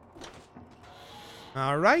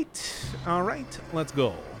 All right, let's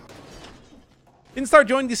go. Didn't start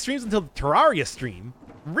joining these streams until the Terraria stream.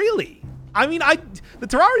 Really? I mean, the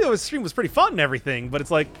Terraria stream was pretty fun and everything, but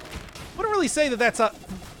it's like, I wouldn't really say that that's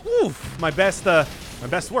my best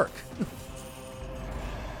work.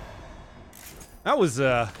 That was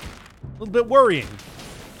a little bit worrying.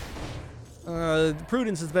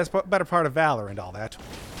 Prudence is the better part of valor and all that.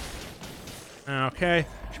 Okay.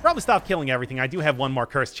 Should probably stop killing everything. I do have one more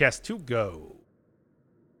cursed chest to go.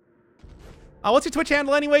 What's your Twitch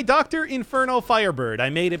handle anyway? Dr. Inferno Firebird. I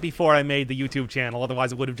made it before I made the YouTube channel.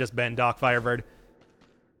 Otherwise, it would have just been Doc Firebird.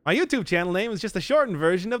 My YouTube channel name is just a shortened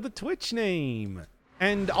version of the Twitch name.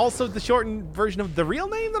 And also the shortened version of the real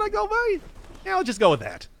name that I go by? Yeah, I'll just go with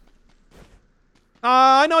that.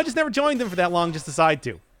 I know I just never joined them for that long, just decided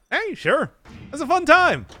to. Hey, sure. It was a fun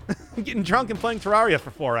time. Getting drunk and playing Terraria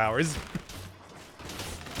for 4 hours.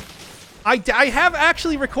 I have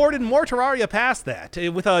actually recorded more Terraria past that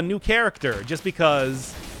with a new character, just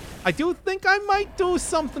because I do think I might do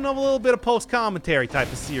something of a little bit of post-commentary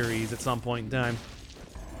type of series at some point in time.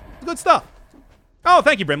 Good stuff. Oh,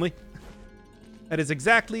 thank you, Brimley. That is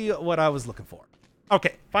exactly what I was looking for.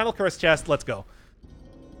 Okay, final curse chest. Let's go.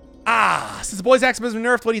 Since the Voice Axe has been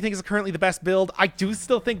nerfed, what do you think is currently the best build? I do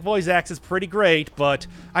still think Voice Axe is pretty great, but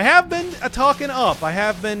I have been talking up. I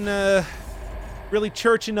have been really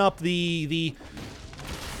churching up the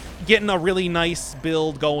getting a really nice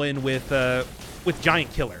build going with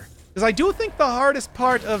Giant Killer. Because I do think the hardest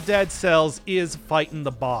part of Dead Cells is fighting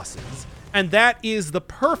the bosses. And that is the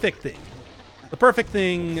perfect thing. The perfect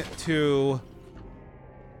thing to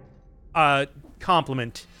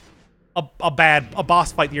complement a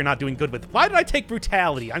boss fight that you're not doing good with. Why did I take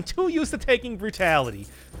Brutality? I'm too used to taking Brutality.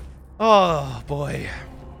 Oh, boy.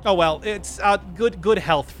 Oh, well, it's good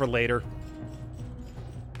health for later.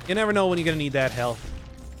 You never know when you're going to need that health.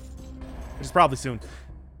 Which is probably soon.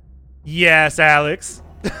 Yes, Alex.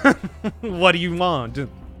 What do you want?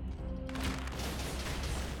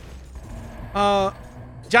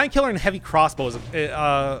 Giant Killer and Heavy Crossbow is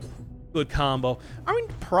a good combo. I mean,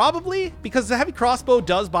 probably, because the Heavy Crossbow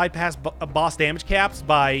does bypass boss damage caps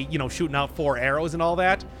by, you know, shooting out 4 arrows and all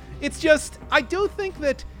that. It's just, I do think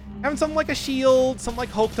that having something like a shield, something like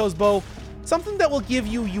Hokuto's bow, something that will give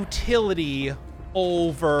you utility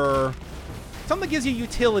over... Something that gives you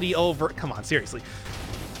utility over... Come on, seriously.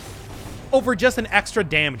 Over just an extra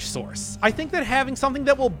damage source. I think that having something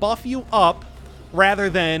that will buff you up rather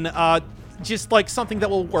than just like something that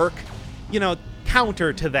will work, you know,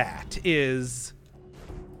 counter to that is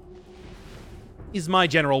my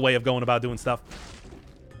general way of going about doing stuff.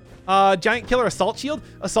 Giant Killer Assault Shield.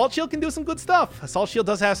 Assault Shield can do some good stuff. Assault Shield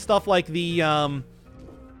does have stuff like the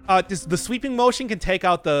sweeping motion can take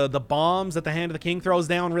out the bombs that the Hand of the King throws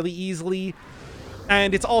down really easily.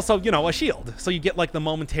 And it's also, you know, a shield. So you get like the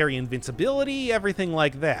momentary invincibility, everything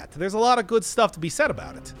like that. There's a lot of good stuff to be said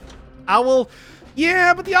about it. Owl,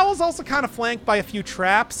 yeah, but the Owl's also kind of flanked by a few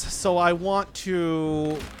traps. So I want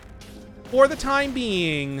to, for the time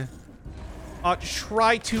being,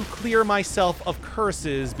 try to clear myself of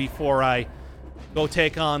curses before I go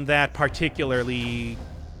take on that particularly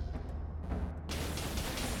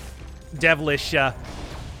devilish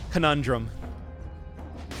conundrum.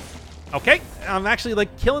 Okay, I'm actually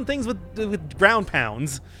like killing things with ground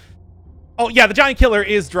pounds. Oh yeah, the Giant Killer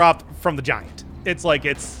is dropped from the Giant. It's like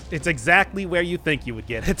it's exactly where you think you would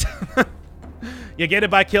get it. You get it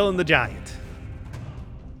by killing the Giant.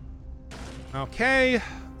 Okay.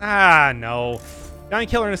 No. Giant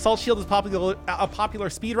Killer and Assault Shield is a popular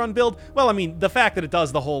speedrun build. Well, I mean, the fact that it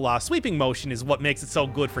does the whole sweeping motion is what makes it so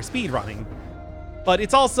good for speedrunning. But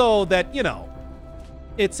it's also that, you know,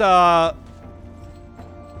 it's a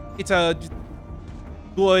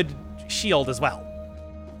good shield as well.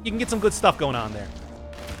 You can get some good stuff going on there.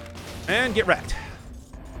 And get wrecked.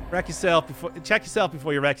 Check yourself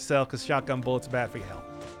before you wreck yourself, because shotgun bullets are bad for your health.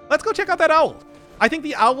 Let's go check out that owl. I think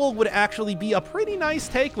the owl would actually be a pretty nice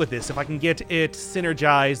take with this if I can get it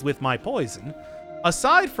synergized with my poison.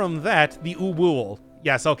 Aside from that, the Uwool.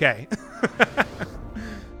 Yes, okay.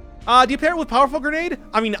 Do you pair it with Powerful Grenade?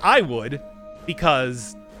 I mean, I would,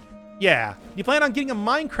 because, yeah. Do you plan on getting a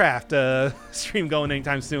Minecraft stream going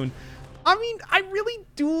anytime soon? I mean, I really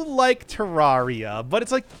do like Terraria, but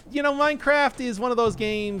it's like, you know, Minecraft is one of those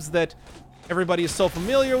games that everybody is so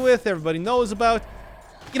familiar with, everybody knows about.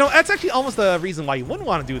 You know, that's actually almost the reason why you wouldn't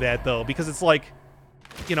want to do that, though, because it's like,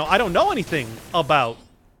 you know, I don't know anything about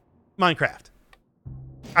Minecraft.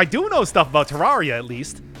 I do know stuff about Terraria, at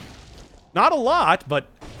least. Not a lot, but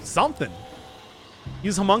something.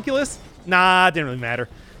 Use Homunculus? Nah, didn't really matter.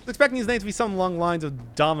 I was expecting these names to be something along the lines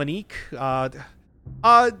of Dominique. Dominic?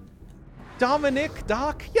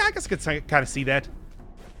 Doc? Yeah, I guess I could kind of see that.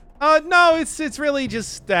 No, it's really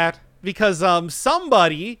just that. Because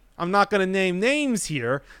somebody... I'm not going to name names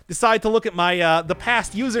here, decide to look at my the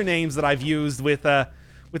past usernames that I've used with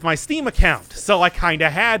my Steam account. So I kind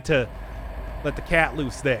of had to let the cat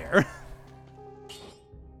loose there.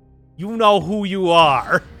 You know who you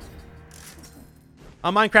are.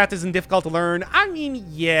 Minecraft isn't difficult to learn. I mean,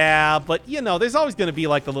 yeah, but, you know, there's always going to be,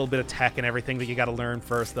 like, the little bit of tech and everything that you got to learn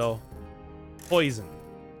first, though. Poison.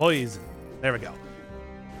 Poison. There we go.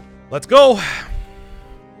 Let's go.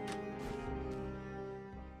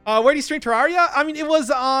 Where do you stream Terraria? I mean, it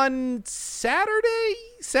was on Saturday,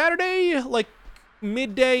 like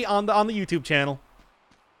midday on the YouTube channel.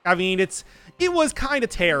 I mean, it was kind of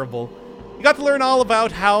terrible. You got to learn all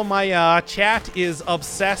about how my chat is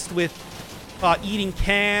obsessed with eating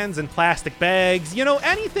cans and plastic bags. You know,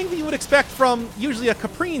 anything that you would expect from usually a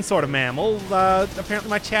caprine sort of mammal. Apparently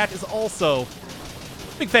my chat is also a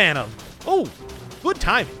big fan of. Oh, good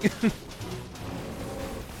timing.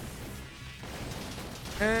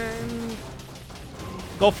 And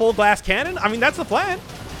go full glass cannon? I mean, that's the plan.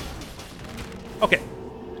 Okay.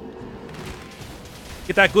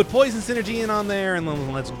 Get that good poison synergy in on there, and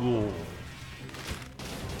then let's go.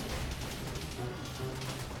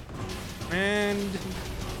 And...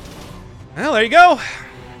 well, there you go.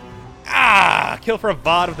 Ah! Kill for a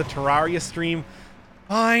VOD of the Terraria stream.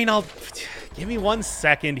 Fine, I'll... give me 1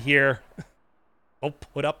 second here. I'll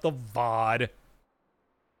put up the VOD.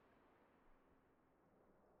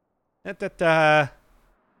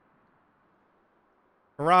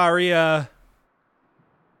 Terraria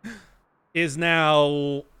is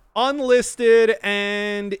now unlisted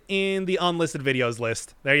and in the unlisted videos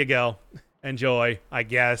list. There you go. Enjoy, I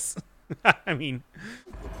guess. I mean,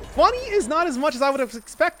 20 is not as much as I would have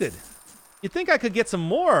expected. You'd think I could get some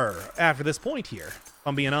more after this point here, if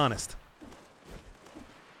I'm being honest.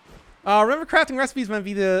 Remembering crafting recipes might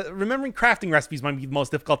be the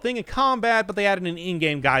most difficult thing in combat, but they added an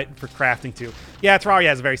in-game guide for crafting too. Yeah, Terraria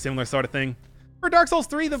has a very similar sort of thing. For Dark Souls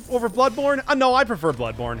 3 over Bloodborne? No, I prefer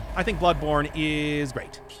Bloodborne. I think Bloodborne is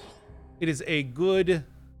great. It is a good...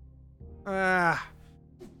 yeah,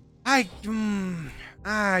 I'm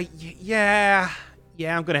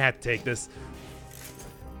gonna have to take this.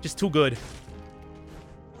 Just too good.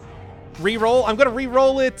 Reroll? I'm gonna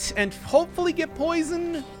re-roll it and hopefully get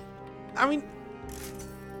poison. I mean,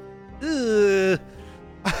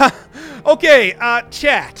 okay,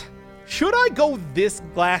 chat. Should I go this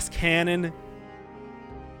glass cannon?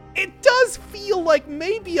 It does feel like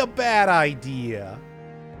maybe a bad idea.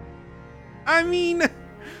 I mean,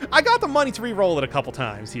 I got the money to re-roll it a couple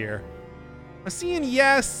times here. I'm seeing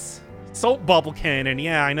yes. Soap bubble cannon,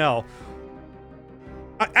 yeah, I know.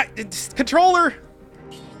 Controller.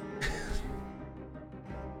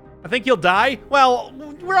 I think you'll die. Well,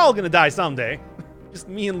 we're all gonna die someday. Just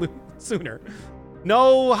me and Luke sooner.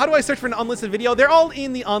 No, how do I search for an unlisted video? They're all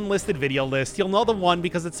in the unlisted video list. You'll know the one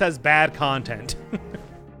because it says bad content.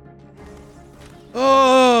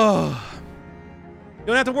 Oh. You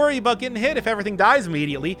don't have to worry about getting hit if everything dies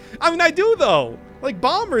immediately. I mean, I do though. Like,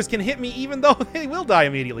 bombers can hit me even though they will die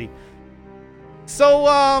immediately. So,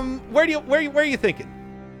 where are you thinking?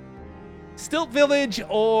 Stilt Village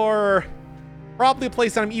or... probably a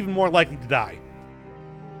place that I'm even more likely to die.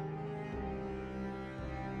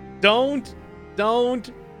 No,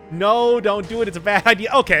 don't do it. It's a bad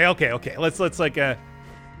idea. Okay. Let's like, yeah,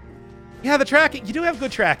 the tracking. You do have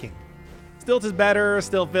good tracking. Stilt is better.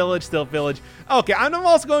 Stilt village. Stilt village. Okay, I'm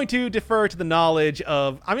also going to defer to the knowledge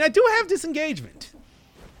of... I mean, I do have disengagement.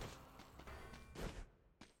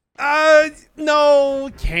 No,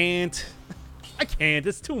 can't. I can't.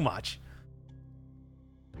 It's too much.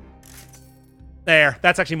 There.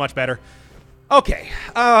 That's actually much better. Okay.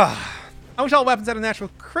 I wish all weapons had a natural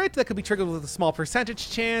crit that could be triggered with a small percentage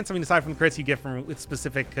chance. I mean, aside from the crits you get from with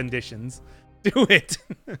specific conditions. Do it.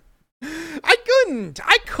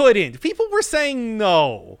 I couldn't. People were saying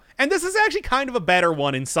no. And this is actually kind of a better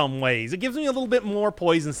one in some ways. It gives me a little bit more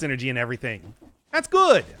poison synergy and everything. That's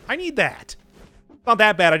good. I need that. It's not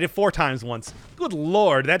that bad. I did 4 times once. Good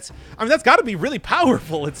lord. That's got to be really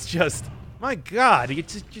powerful. It's just, my god.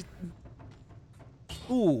 It's just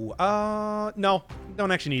ooh, no.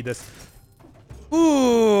 Don't actually need this.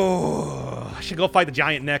 Ooh, I should go fight the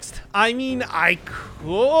giant next. I mean, I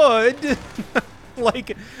could.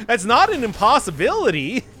 Like, that's not an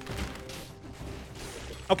impossibility.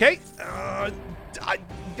 Okay. All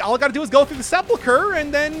I gotta do is go through the sepulcher,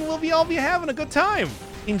 and then we'll all be having a good time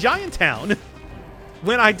in Giant Town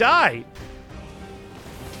when I die.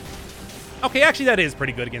 Okay, actually, that is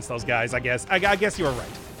pretty good against those guys, I guess. I guess you were right.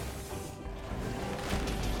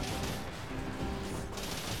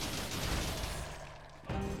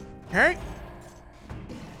 All right.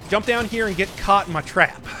 Jump down here and get caught in my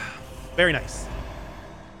trap. Very nice.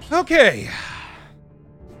 Okay.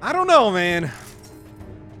 I don't know, man.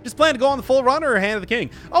 Just plan to go on the full run or Hand of the King?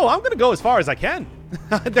 Oh, I'm gonna go as far as I can.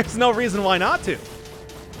 There's no reason why not to.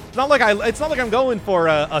 It's not like I'm going for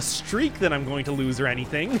a streak that I'm going to lose or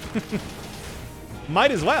anything.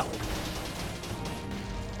 Might as well.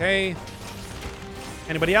 Okay.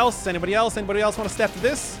 Anybody else? Anybody else? Anybody else want to step to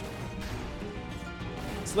this?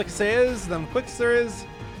 Slick says, then quick there is.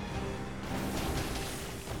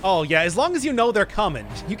 Oh yeah, as long as you know they're coming,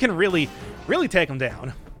 you can really take them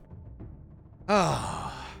down.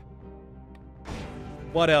 Oh.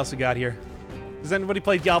 What else we got here? Does anybody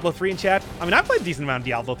play Diablo 3 in chat? I mean, I played a decent amount of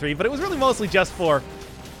Diablo 3, but it was really mostly just for,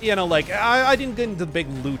 you know, like, I didn't get into the big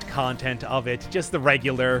loot content of it, just the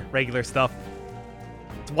regular stuff.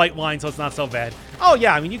 It's white wine, so it's not so bad. Oh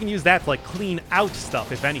yeah, I mean, you can use that to, like, clean out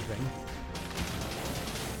stuff, if anything.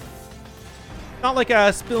 Not like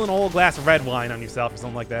spilling a whole glass of red wine on yourself or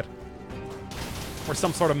something like that. Or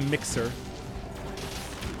some sort of mixer.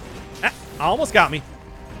 Ah, almost got me.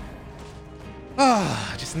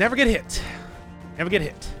 Ah, just never get hit. Never get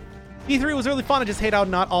hit. D3 was really fun. I just hate how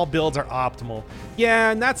not all builds are optimal. Yeah,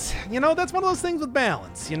 and that's, you know, that's one of those things with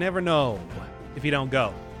balance. You never know if you don't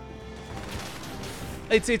go.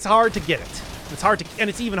 It's hard to get it. It's hard to, and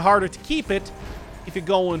it's even harder to keep it if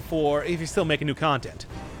you're still making new content.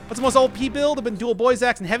 What's the most OP build? I've been Dual Boys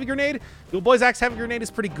Axe and Heavy Grenade. Dual Boys Axe, Heavy Grenade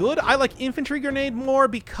is pretty good. I like Infantry Grenade more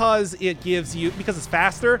because because it's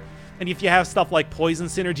faster. And if you have stuff like Poison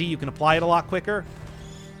Synergy, you can apply it a lot quicker.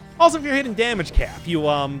 Also, if you're hitting damage cap, you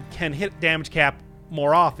can hit damage cap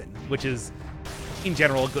more often, which is, in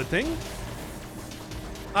general, a good thing.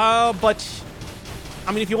 But,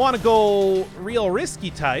 I mean, if you want to go real risky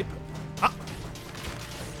type... you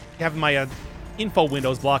have my info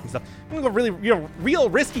windows blocking stuff. If you want to go real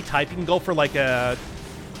risky type, you can go for, like,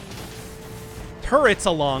 turrets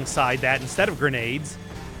alongside that instead of grenades.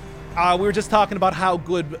 We were just talking about how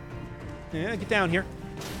good... Yeah, get down here.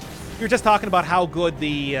 We were just talking about how good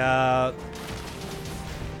the...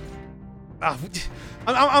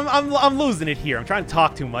 I'm losing it here. I'm trying to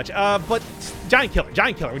talk too much. But Giant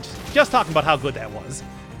Killer. We're just talking about how good that was.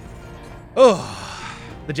 Oh,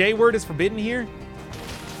 the J word is forbidden here.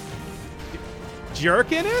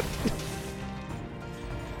 Jerk in it?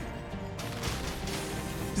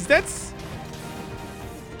 That's...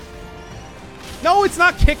 No, it's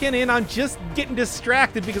not kicking in. I'm just getting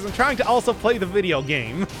distracted because I'm trying to also play the video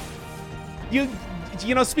game. You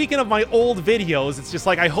know, speaking of my old videos, it's just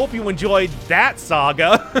like, I hope you enjoyed that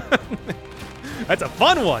saga. That's a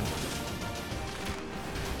fun one.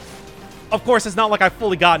 Of course, it's not like I've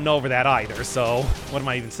fully gotten over that either, so what am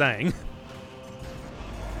I even saying?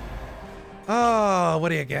 Oh, what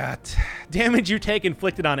do you got? Damage you take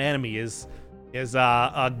inflicted on enemy is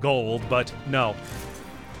gold, but no.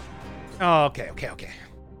 Oh, okay.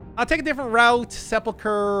 I'll take a different route.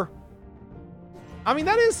 Sepulcher. I mean,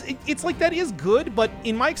 it's like that is good, but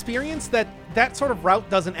in my experience, that sort of route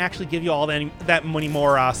doesn't actually give you all that many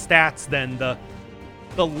more stats than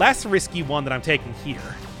the less risky one that I'm taking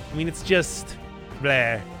here. I mean, it's just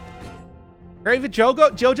bleh. Favorite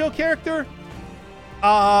JoJo character?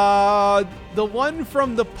 The one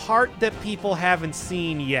from the part that people haven't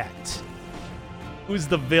seen yet. Who's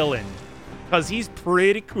the villain? Because he's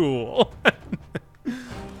pretty cool.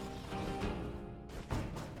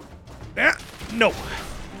 Yeah. no.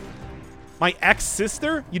 My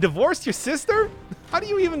ex-sister? You divorced your sister? How do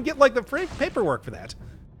you even get, like, the paperwork for that?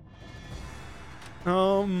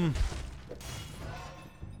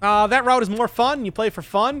 That route is more fun. You play for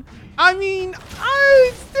fun. I mean,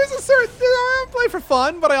 there's a certain... I play for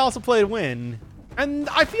fun, but I also play to win. And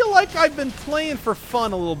I feel like I've been playing for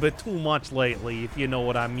fun a little bit too much lately, if you know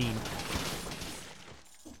what I mean.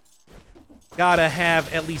 Gotta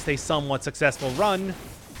have at least a somewhat successful run.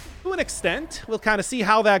 To an extent. We'll kind of see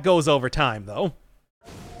how that goes over time, though.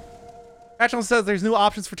 Patch says there's new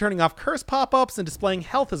options for turning off curse pop-ups and displaying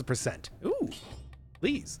health as a percent. Ooh,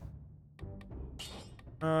 please.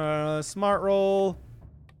 Smart roll.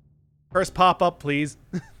 Curse pop-up, please.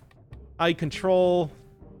 I control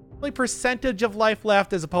the percentage of life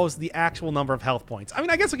left as opposed to the actual number of health points. I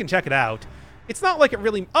mean, I guess we can check it out. It's not like it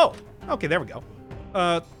really... Oh, okay, there we go.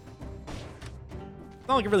 It's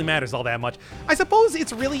not like it really matters all that much. I suppose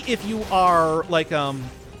it's really if you are, like,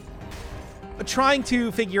 trying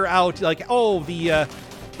to figure out, like, oh, the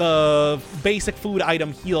basic food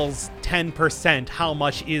item heals 10%. How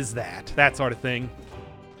much is that? That sort of thing.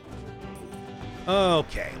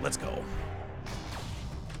 Okay, let's go.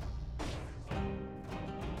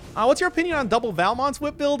 What's your opinion on double Valmont's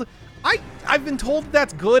whip build? I've been told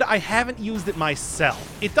that's good. I haven't used it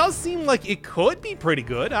myself. It does seem like it could be pretty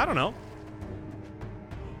good. I don't know.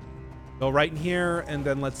 Go right in here, and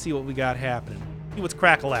then let's see what we got happening. See what's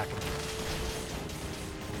crack-a-lacking.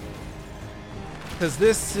 Because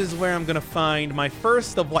this is where I'm going to find my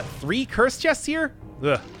first of, what, 3 curse chests here?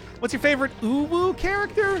 Ugh. What's your favorite Uwu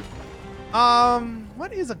character?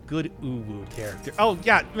 What is a good Uwu character? Oh,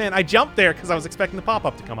 yeah, man, I jumped there because I was expecting the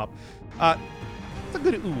pop-up to come up. What's a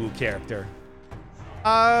good Uwu character?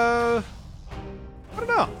 I don't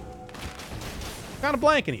know. Kind of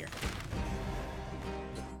blanking here.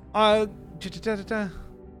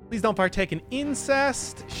 Please don't partake in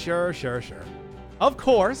incest. Sure. Of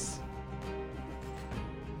course.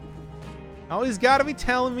 Always gotta be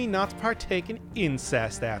telling me not to partake in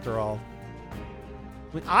incest, after all.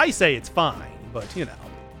 I mean, I say it's fine, but, you know.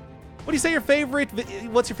 What do you say your favorite...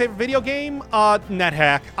 What's your favorite video game?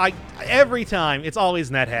 NetHack. Every time, it's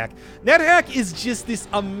always NetHack. NetHack is just this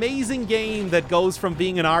amazing game that goes from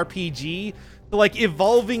being an RPG to, like,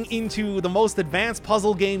 evolving into the most advanced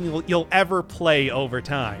puzzle game you'll ever play over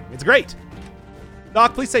time. It's great.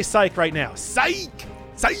 Doc, please say psych right now. Psych!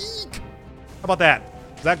 Psych! How about that?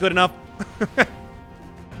 Is that good enough?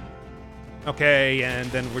 Okay, and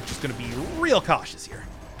then we're just going to be real cautious here.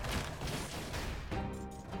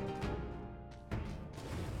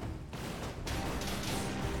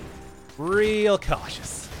 Real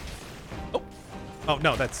cautious. Oh,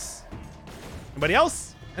 no, that's... Anybody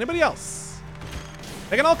else? Anybody else?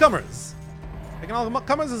 Taking all comers. Taking all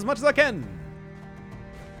comers as much as I can.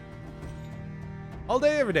 All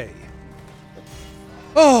day, every day.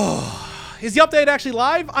 Oh... Is the update actually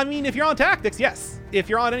live? I mean, if you're on Tactics, yes. If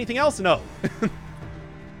you're on anything else, no.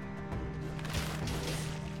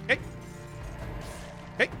 Okay.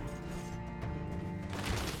 Okay.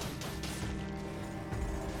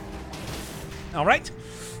 All right.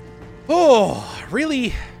 Oh,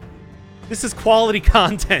 really? This is quality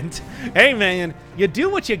content. Hey, man, you do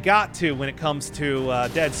what you got to when it comes to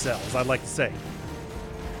Dead Cells, I'd like to say.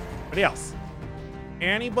 Anybody else?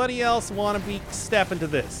 Anybody else want to be step into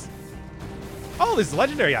this? Oh, this is a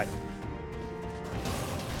legendary item.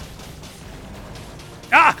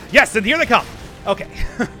 Ah, yes, and here they come. Okay.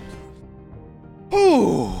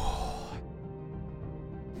 Ooh.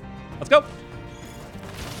 Let's go.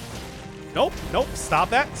 Nope, stop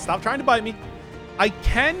that. Stop trying to bite me. I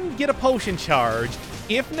can get a potion charge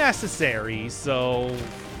if necessary, so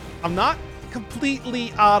I'm not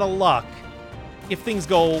completely out of luck if things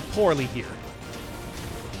go poorly here.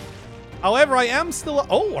 However, I am still...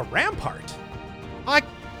 Oh, a rampart. I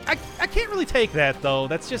can't really take that, though.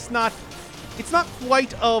 That's just not... It's not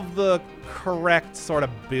quite of the correct sort of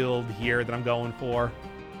build here that I'm going for.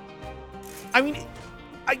 I mean,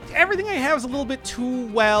 everything I have is a little bit too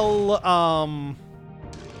well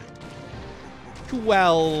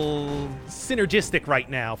synergistic right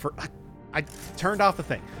now. I turned off the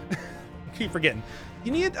thing. Keep forgetting.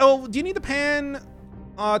 Do you need the pan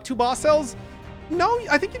 2 boss cells? No,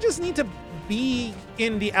 I think you just need to be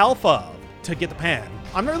in the alpha to get the pan.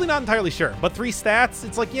 I'm really not entirely sure, but 3 stats,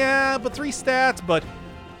 it's like, yeah, but 3 stats, but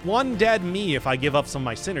 1 dead me if I give up some of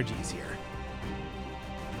my synergies here.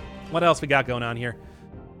 What else we got going on here?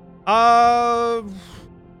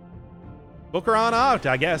 Book her on out,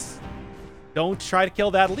 I guess. Don't try to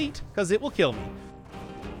kill that elite, because it will kill me.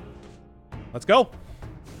 Let's go.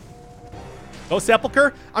 Go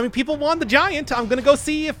Sepulcher. I mean, people want the giant. I'm gonna go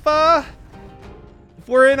see if if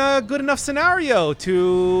we're in a good enough scenario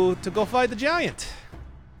to go fight the giant.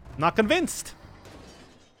 Not convinced.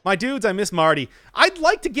 My dudes, I miss Marty. I'd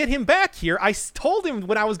like to get him back here. I told him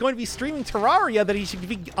when I was going to be streaming Terraria that he should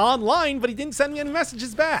be online, but he didn't send me any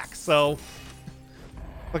messages back. So,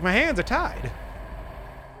 like, my hands are tied.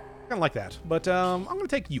 Kind of like that. But I'm going to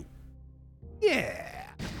take you. Yeah.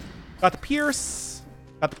 Got the pierce.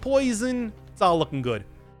 Got the poison. It's all looking good.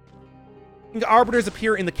 Arbiters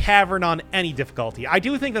appear in the cavern on any difficulty. I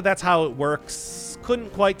do think that that's how it works. Couldn't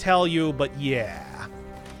quite tell you, but yeah.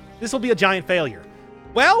 This will be a giant failure.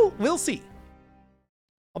 Well, we'll see.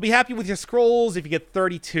 I'll be happy with your scrolls if you get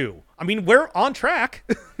 32. I mean, we're on track.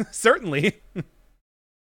 Certainly.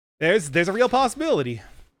 There's a real possibility.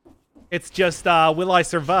 It's just, will I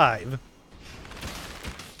survive?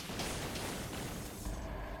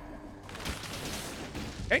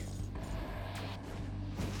 Okay.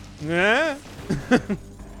 Yeah.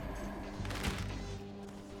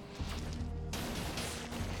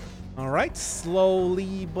 All right,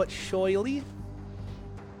 slowly but surely.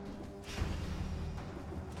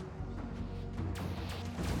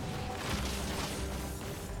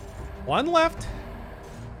 One left.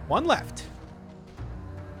 One left.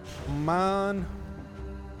 Come on.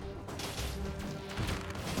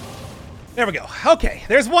 There we go. Okay,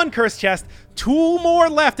 there's one curse chest. 2 more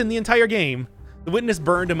left in the entire game. The witness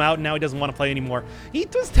burned him out, and now he doesn't want to play anymore. He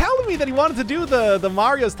was telling me that he wanted to do the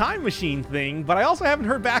Mario's Time Machine thing, but I also haven't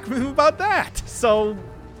heard back from him about that. So,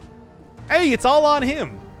 hey, it's all on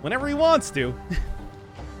him. Whenever he wants to.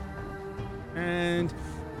 And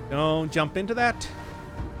don't jump into that.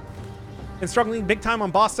 And struggling big time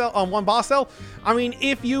on one boss cell. I mean,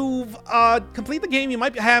 if you complete the game, you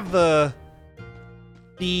might have the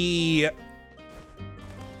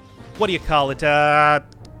what do you call it?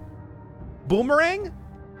 Boomerang?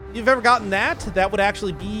 If you've ever gotten that, that would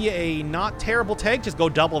actually be a not terrible tag. Just go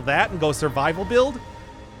double that and go survival build.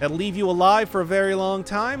 That'll leave you alive for a very long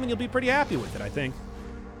time, and you'll be pretty happy with it, I think.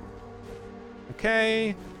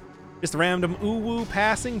 Okay. Just a random ooh-woo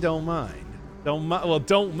passing, don't mind.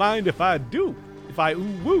 Don't mind if I do. If I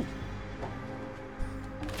ooh-woo.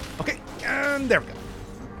 Okay, and there we go.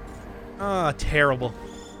 Ah, terrible.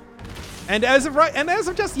 And as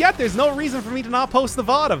of just yet, there's no reason for me to not post the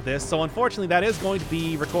VOD of this, so unfortunately that is going to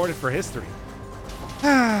be recorded for history.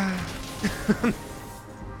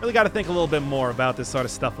 Really got to think a little bit more about this sort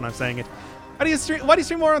of stuff when I'm saying it. Why do you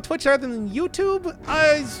stream more on Twitch rather than YouTube?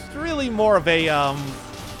 It's really more of a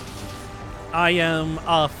I am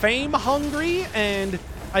fame hungry, and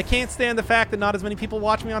I can't stand the fact that not as many people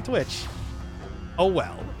watch me on Twitch. Oh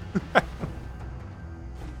well.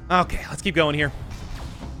 Okay, let's keep going here.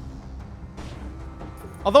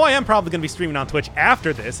 Although I am probably going to be streaming on Twitch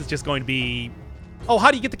after this, it's just going to be... Oh,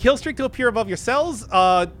 how do you get the kill streak to appear above your cells?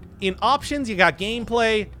 In options, you got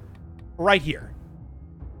gameplay right here.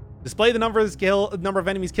 Display the number of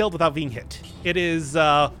enemies killed without being hit. It is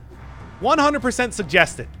 100%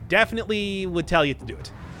 suggested. Definitely would tell you to do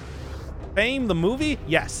it. Fame, the movie?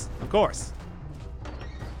 Yes, of course.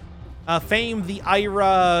 Fame, the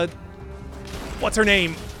Ira... What's her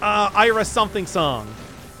name? Ira something song.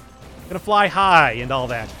 Gonna fly high and all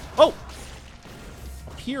that. Oh!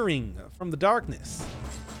 Appearing from the darkness.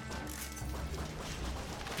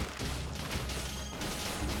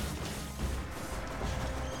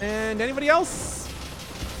 And anybody else?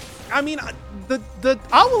 I mean, the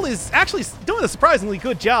owl is actually doing a surprisingly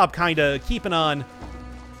good job kind of keeping on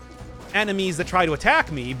enemies that try to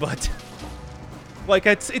attack me, but like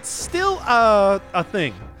it's still a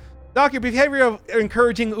thing. Doc, your behavior of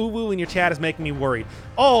encouraging uwu in your chat is making me worried.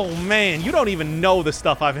 Oh man, you don't even know the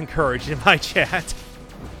stuff I've encouraged in my chat.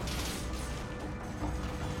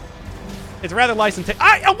 It's rather licensed.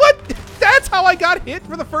 What? That's how I got hit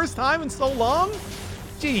for the first time in so long?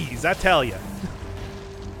 Jeez, I tell ya.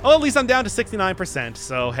 Well, at least I'm down to 69%,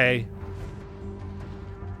 so hey.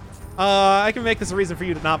 I can make this a reason for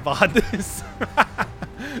you to not VOD this.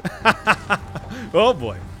 Oh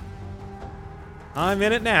boy. I'm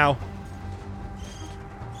in it now.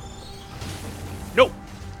 Nope.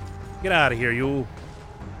 Get out of here, you.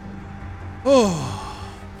 Oh.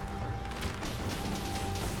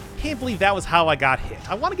 Can't believe that was how I got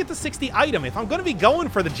hit. I want to get the 60 item. If I'm going to be going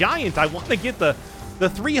for the giant, I want to get the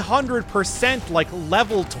 300% like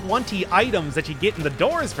level 20 items that you get in the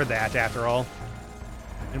doors for that, after all.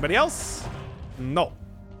 Anybody else? No.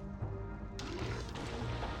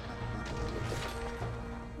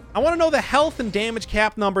 I want to know the health and damage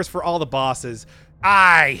cap numbers for all the bosses.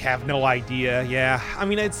 I have no idea. Yeah, I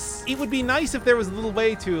mean, it would be nice if there was a little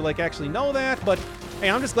way to like actually know that, but hey,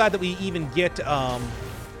 I'm just glad that we even get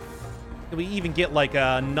like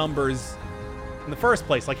numbers in the first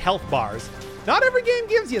place, like health bars. Not every game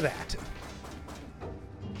gives you that.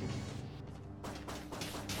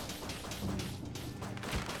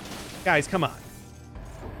 Guys, come on.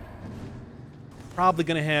 Probably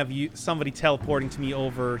gonna have somebody teleporting to me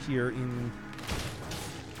over here in...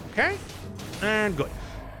 Okay. And good.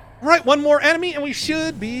 All right, one more enemy and we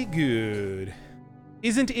should be good.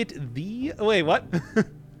 Isn't it the... Wait, what?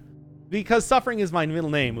 Because suffering is my middle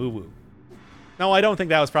name. Ooh, woo. No, I don't think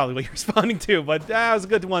that was probably what you're responding to, but that was a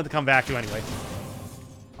good one to come back to anyway.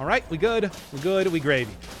 All right, we good. We good. We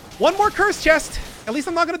gravy. One more curse chest. At least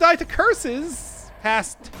I'm not going to die to curses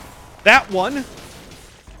past that one.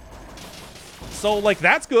 So, like,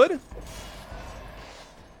 that's good.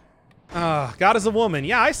 God is a woman.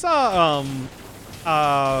 Yeah, I saw,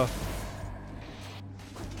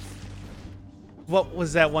 what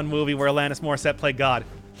was that one movie where Alanis Morissette played God?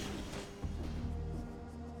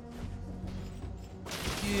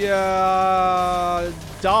 Yeah,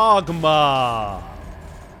 Dogma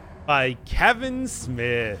by Kevin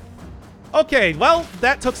Smith. Okay, well,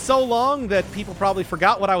 that took so long that people probably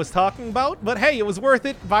forgot what I was talking about, but hey, it was worth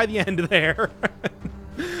it by the end there.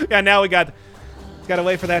 Yeah, now we gotta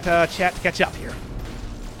wait for that chat to catch up here.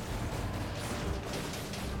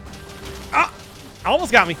 Ah,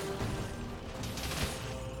 almost got me.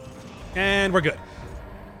 And we're good.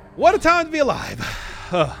 What a time to be alive.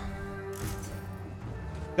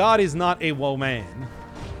 God is not a woe man.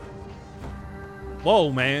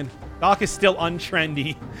 Whoa, man. Doc is still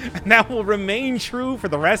untrendy, and that will remain true for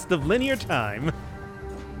the rest of linear time.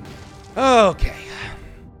 Okay.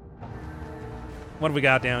 What do we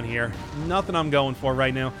got down here? Nothing I'm going for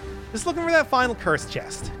right now. Just looking for that final curse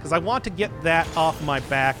chest, because I want to get that off my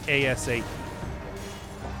back ASAP.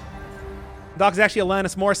 Doc's actually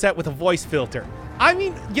Alanis Morissette with a voice filter. I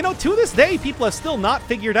mean, you know, to this day, people have still not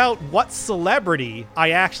figured out what celebrity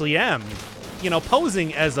I actually am. You know,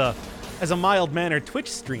 posing as a mild-mannered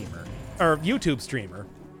Twitch streamer, or YouTube streamer,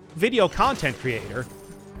 video content creator.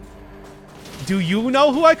 Do you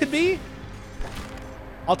know who I could be?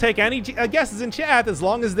 I'll take any guesses in chat as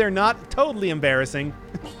long as they're not totally embarrassing.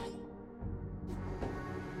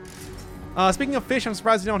 Speaking of fish, I'm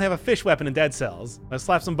surprised you don't have a fish weapon in Dead Cells. Let's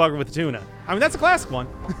slap some bugger with the tuna. I mean, that's a classic one.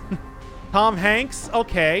 Tom Hanks,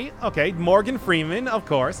 okay. Morgan Freeman, of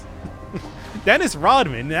course. Dennis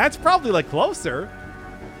Rodman, that's probably, like, closer.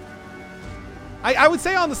 I would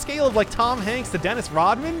say on the scale of, like, Tom Hanks to Dennis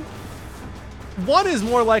Rodman, one is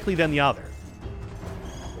more likely than the other.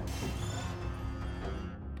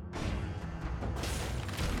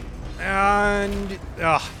 And,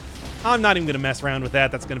 I'm not even going to mess around with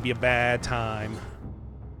that. That's going to be a bad time.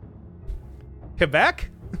 Quebec?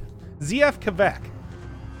 ZF Quebec.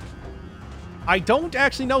 I don't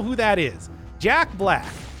actually know who that is. Jack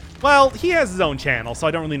Black. Well, he has his own channel, so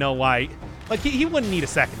I don't really know why. Like, he wouldn't need a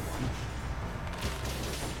second one.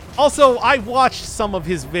 Also, I watched some of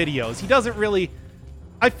his videos. He doesn't really...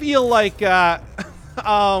 I feel like, how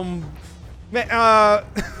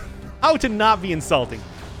to not be insulting.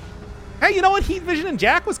 Hey, you know what? Heat Vision and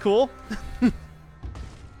Jack was cool.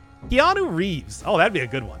 Keanu Reeves. Oh, that'd be a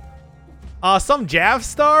good one. Some Jav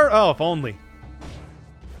star? Oh, if only.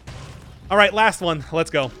 All right, last one.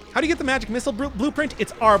 Let's go. How do you get the magic missile blueprint?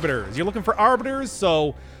 It's arbiters. You're looking for arbiters,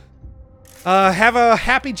 so have a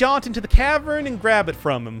happy jaunt into the cavern and grab it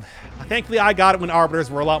from him. Thankfully, I got it when arbiters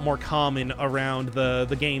were a lot more common around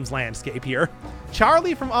the game's landscape here.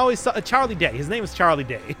 Charlie from Always... Charlie Day. His name is Charlie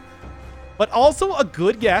Day. But also a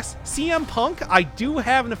good guess. CM Punk, I do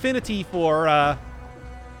have an affinity for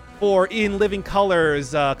In Living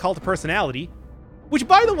Color's Cult of Personality. Which,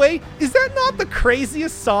 by the way, is that not the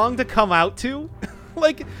craziest song to come out to?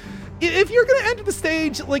 Like, if you're gonna enter the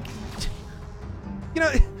stage, like, you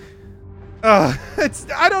know...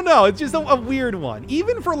 I don't know, it's just a weird one.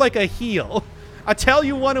 Even for, like, a heel. I tell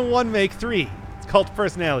you 1 and 1 make 3. It's Cult of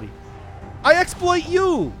Personality. I exploit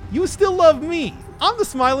you. You still love me. I'm the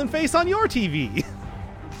smiling face on your TV.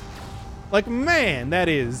 Like, man, that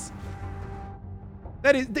is...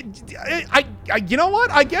 you know what?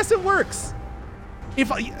 I guess it works.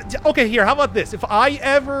 Okay, here, how about this? If I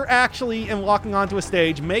ever actually am walking onto a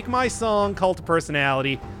stage, make my song Cult of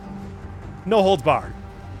Personality, no holds barred.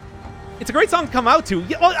 It's a great song to come out to.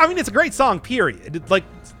 Yeah, well, I mean, it's a great song, period. Like,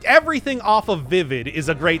 everything off of Vivid is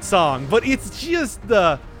a great song, but it's just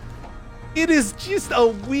the... It is just a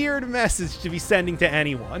weird message to be sending to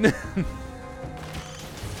anyone.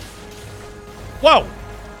 Whoa!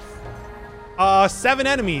 7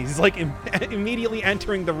 enemies, like, immediately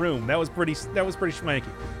entering the room. That was pretty schmanky.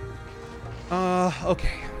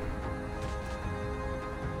 Okay.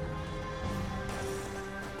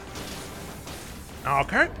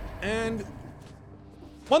 Okay, and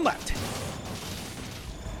One left.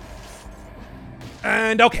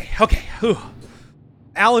 And okay. Whew.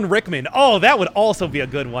 Alan Rickman. Oh, that would also be a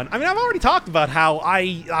good one. I mean, I've already talked about how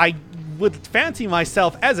I would fancy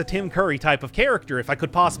myself as a Tim Curry type of character if I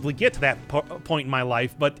could possibly get to that point in my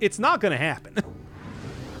life, but it's not going to happen.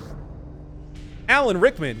 Alan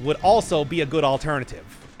Rickman would also be a good alternative.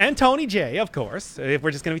 And Tony Jay, of course, if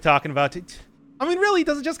we're just going to be talking about it. I mean, really,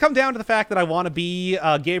 does it just come down to the fact that I want to be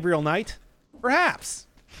Gabriel Knight? Perhaps.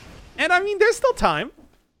 And I mean, there's still time.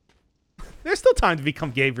 There's still time to become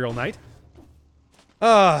Gabriel Knight.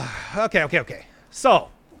 Okay. So,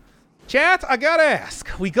 chat, I gotta ask.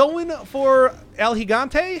 We going for El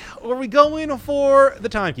Gigante, or are we going for the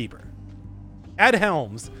Timekeeper? Ed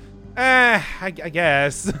Helms. I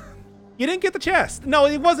guess. You didn't get the chest. No,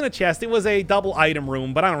 it wasn't a chest. It was a double item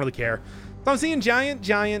room, but I don't really care. So I'm seeing Giant,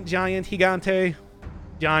 Gigante,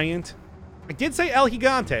 Giant. I did say El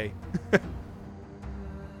Gigante.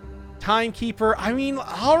 Timekeeper. I mean,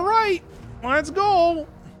 all right. Let's go.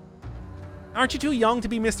 Aren't you too young to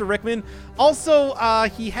be Mr. Rickman? Also,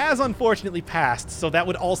 he has unfortunately passed, so that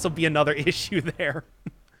would also be another issue there.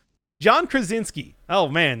 John Krasinski. Oh,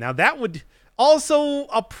 man. Now, that would also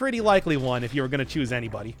a pretty likely one if you were going to choose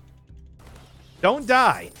anybody. Don't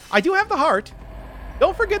die. I do have the heart.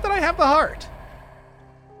 Don't forget that I have the heart.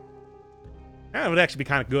 That would actually be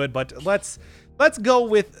kind of good, but let's go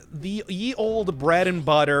with the ye old bread and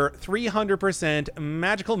butter 300%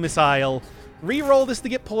 magical missile. Reroll this to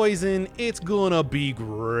get poison. It's gonna be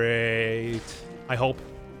great. I hope.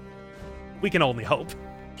 We can only hope.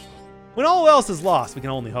 When all else is lost, we can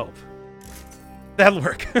only hope. That'll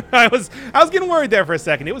work. I was getting worried there for a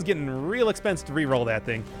second. It was getting real expensive to reroll that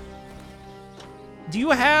thing. Do you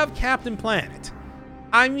have Captain Planet?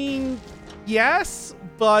 I mean, yes,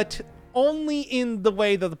 but only in the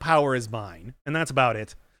way that the power is mine, and that's about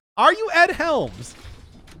it. Are you Ed Helms?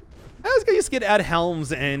 I was gonna just get Ed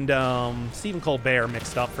Helms and Stephen Colbert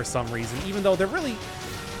mixed up for some reason, even though they're really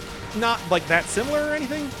not like that similar or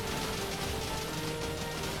anything.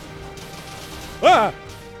 Ah!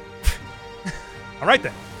 All right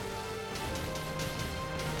then.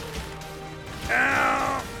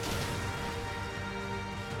 Ow!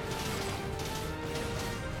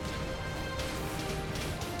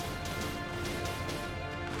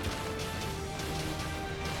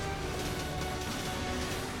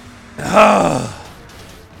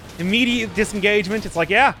 Immediate disengagement. It's like,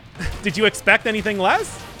 yeah, did you expect anything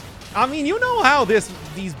less? I mean, you know how these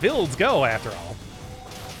builds go after all.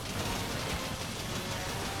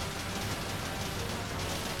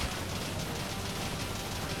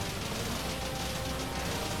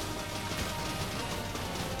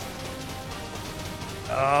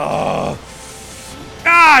 Oh,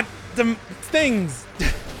 God, the things.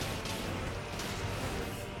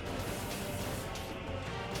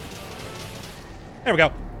 There we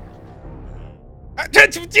go.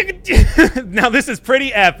 Now this is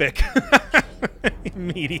pretty epic.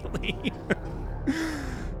 Immediately.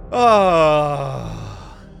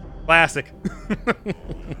 Oh, classic.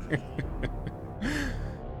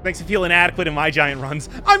 Makes me feel inadequate in my giant runs.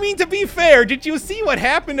 I mean, to be fair, did you see what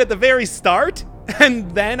happened at the very start?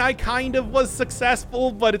 And then I kind of was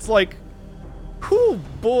successful, but it's like, whew,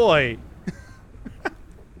 boy.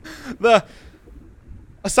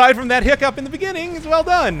 Aside from that hiccup in the beginning, it's well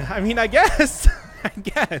done. I mean, I guess. I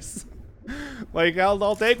guess. Like,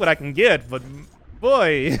 I'll take what I can get, but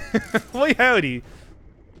boy. Boy, howdy.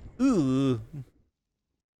 Ooh.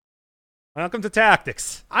 Welcome to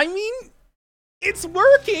Tactics. I mean, it's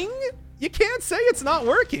working. You can't say it's not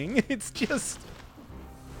working. It's just...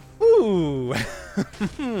 Ooh.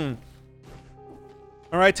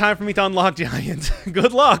 All right, time for me to unlock Giant.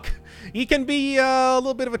 Good luck. He can be a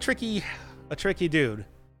little bit of a tricky dude.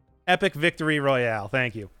 Epic victory royale.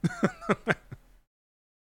 Thank you.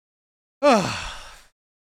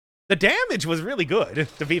 The damage was really good,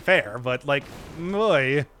 to be fair, but like,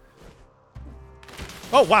 boy.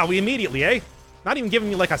 Oh, wow, we immediately, eh? Not even giving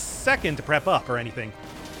me like a second to prep up or anything.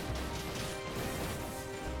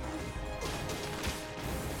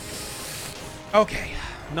 Okay,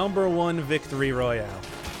 #1 victory royale.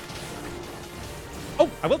 Oh,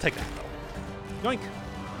 I will take that, though. Yoink.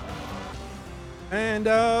 And,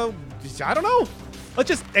 I don't know. Let's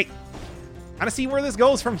just, hey, kind of see where this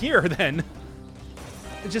goes from here, then.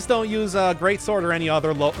 Just don't use Great Sword or any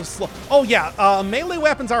other oh, yeah, melee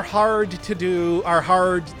weapons are hard to deal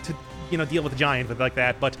with a giant with like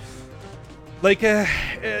that, but, like,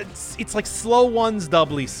 it's like slow ones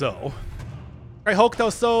doubly so. Right,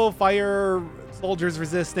 Hokuto So, Fire, Soldier's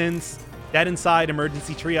Resistance, Dead Inside,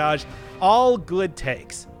 Emergency Triage, all good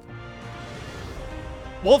takes.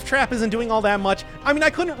 Wolf Trap isn't doing all that much. I mean, I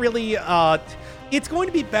couldn't really, it's going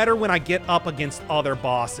to be better when I get up against other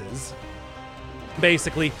bosses,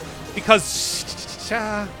 basically, because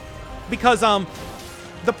the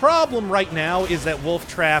problem right now is that Wolf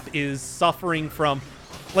Trap is suffering from,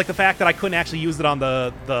 like, the fact that I couldn't actually use it on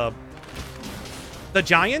the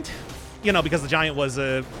giant, you know, because the giant was,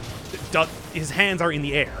 his hands are in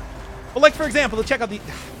the air. But, like, for example, to check out the...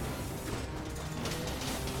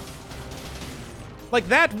 Like,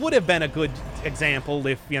 that would have been a good example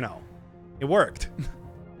if, you know, it worked.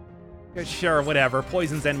 Yeah, sure, whatever.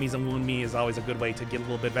 Poisons enemies and wound me is always a good way to get a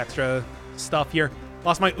little bit of extra stuff here.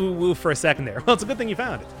 Lost my ooh-woo for a second there. Well, it's a good thing you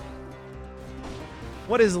found it.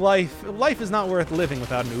 What is life? Life is not worth living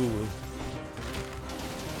without an ooh-woo.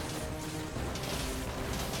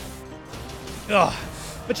 Ugh.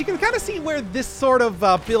 But you can kind of see where this sort of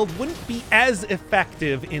build wouldn't be as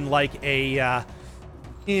effective in, like,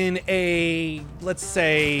 let's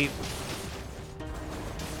say,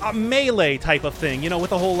 a melee type of thing, you know,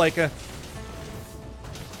 with the whole, like,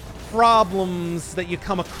 problems that you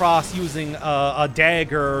come across using a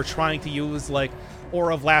dagger or trying to use, like,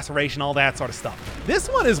 Aura of Laceration, all that sort of stuff. This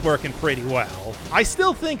one is working pretty well. I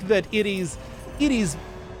still think that it is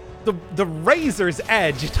the razor's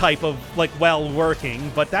edge type of, like, well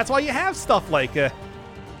working, but that's why you have stuff like,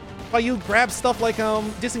 why you grab stuff like,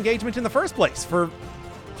 disengagement in the first place, for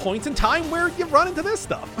points in time where you run into this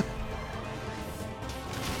stuff.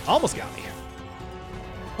 Almost got me.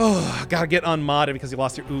 Oh, gotta get unmodded because you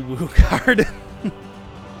lost your ooh-woo card.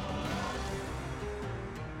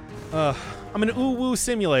 I'm an ooh-woo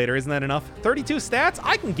simulator, isn't that enough? 32 stats?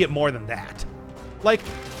 I can get more than that. Like,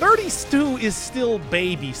 32 is still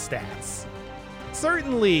baby stats.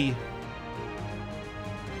 Certainly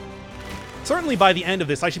by the end of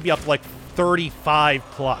this, I should be up to like 35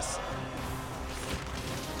 plus.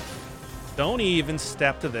 Don't even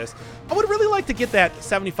step to this. I would really like to get that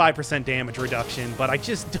 75% damage reduction, but I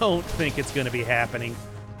just don't think it's going to be happening.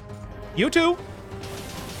 You too.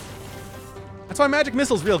 That's why Magic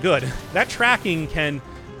Missile's real good. That tracking can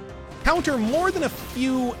counter more than a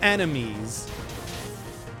few enemies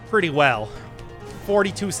pretty well.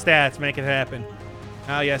 42 stats make it happen.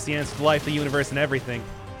 Oh yes, the answer to life, the universe, and everything.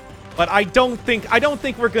 But I don't think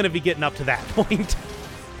we're going to be getting up to that point.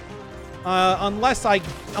 Unless like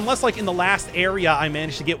in the last area I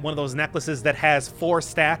managed to get one of those necklaces that has 4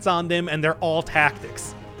 stats on them and they're all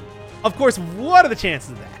tactics. Of course, what are the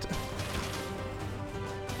chances of that?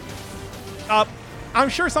 I'm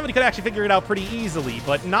sure somebody could actually figure it out pretty easily,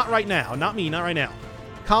 but not right now. Not me, not right now.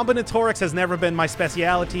 Combinatorics has never been my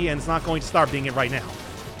speciality, and it's not going to start being it right now.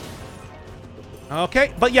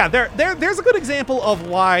 Okay, but yeah, there's a good example of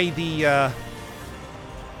why the,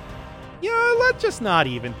 yeah, let's just not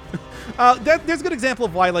even. There's a good example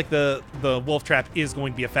of why, like, the Wolf Trap is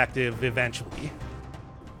going to be effective eventually.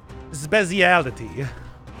 Speciality.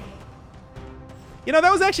 You know,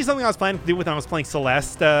 that was actually something I was planning to do when I was playing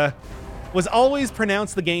Celeste, was always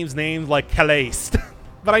pronounce the game's name like Caleste.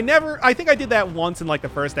 But I think I did that once in, like, the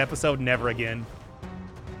first episode, never again.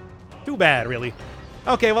 Too bad, really.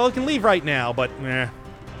 Okay, well, it can leave right now, but eh.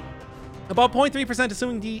 About 0.3%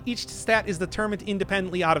 assuming each stat is determined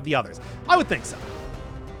independently out of the others. I would think so.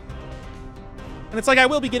 And it's like, I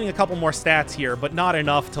will be getting a couple more stats here, but not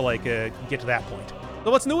enough to, like, get to that point.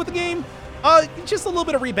 So what's new with the game? Just a little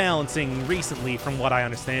bit of rebalancing recently, from what I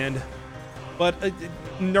understand. But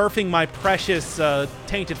nerfing my precious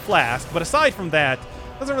Tainted Flask. But aside from that,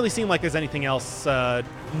 doesn't really seem like there's anything else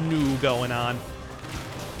new going on.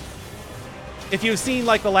 If you've seen,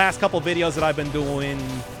 like, the last couple videos that I've been doing,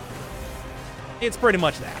 it's pretty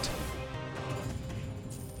much that.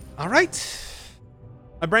 All right.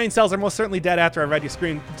 My brain cells are most certainly dead after I read your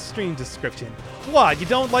stream description. What, you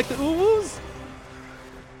don't like the ooh-woos?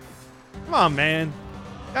 Come on, man.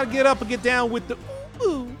 Gotta get up and get down with the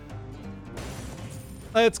ooh-woo.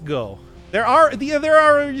 Let's go. There are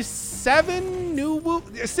 6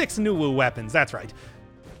 new woo weapons, that's right.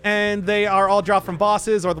 And they are all dropped from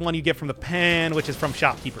bosses or the one you get from the pan, which is from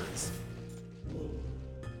shopkeepers.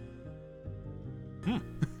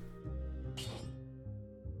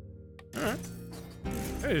 Alright.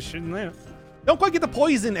 Don't quite get the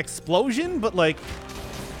poison explosion, but, like,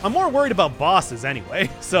 I'm more worried about bosses anyway,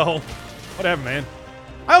 so whatever, man.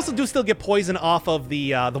 I also do still get poison off of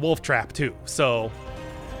the Wolf Trap too, so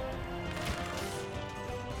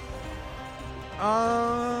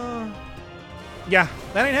yeah,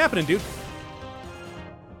 that ain't happening, dude.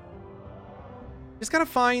 Just gotta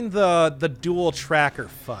find the dual tracker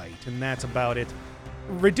fight, and that's about it.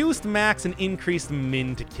 Reduced max and increased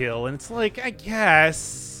min to kill, and it's like, I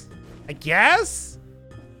guess?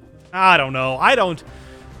 I don't know.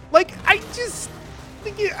 Like, I just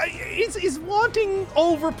think is wanting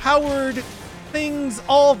overpowered things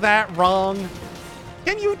all that wrong?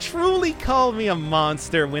 Can you truly call me a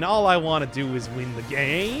monster when all I want to do is win the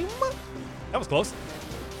game? That was close.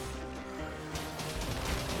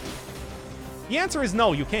 The answer is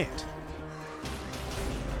no, you can't.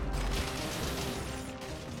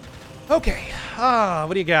 Okay,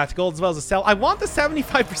 what do you got? Gold as well as a cell. I want the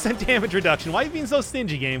 75% damage reduction. Why are you being so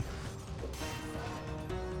stingy, game?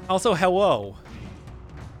 Also, hello.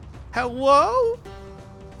 Hello?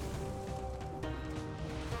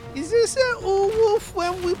 Is this a Uwu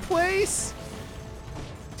friendly place?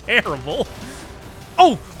 Terrible.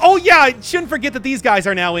 Oh yeah, I shouldn't forget that these guys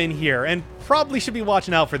are now in here, and probably should be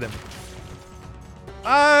watching out for them.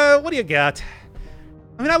 What do you got?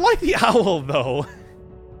 I mean, I like the owl, though.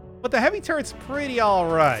 But the heavy turret's pretty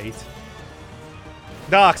alright.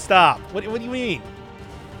 Doc, stop. What do you mean?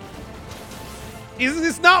 Is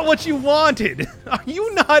this not what you wanted? Are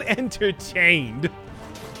you not entertained?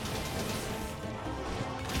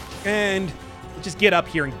 And just get up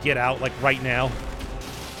here and get out, like, right now.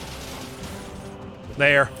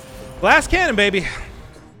 There. Glass cannon, baby.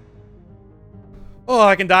 Oh,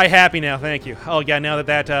 I can die happy now, thank you. Oh, yeah, now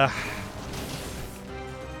that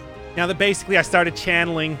basically I started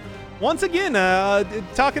channeling, once again,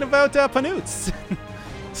 talking about Panoots.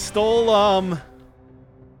 Stole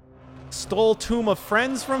Tomb of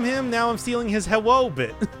Friends from him, now I'm stealing his hello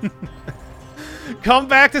bit. Come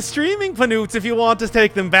back to streaming, Panoots, if you want to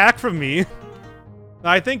take them back from me.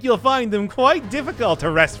 I think you'll find them quite difficult to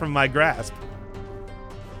wrest from my grasp.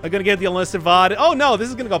 I'm gonna get the enlisted VOD. Oh no, this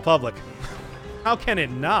is gonna go public. How can it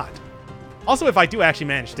not? Also, if I do actually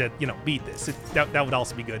manage to, beat this, that would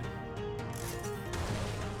also be good.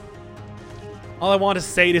 All I want is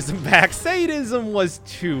sadism back. Sadism was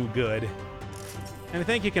too good. And I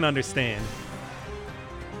think you can understand.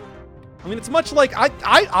 I mean, it's much like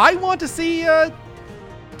I want to see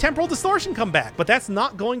Temporal Distortion come back, but that's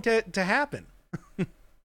not going to happen.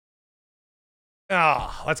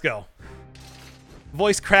 Let's go.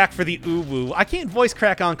 Voice crack for the Uwu. I can't voice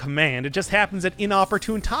crack on command. It just happens at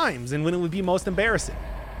inopportune times and when it would be most embarrassing.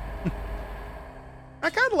 I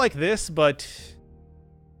kind of like this, but...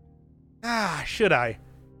 should I?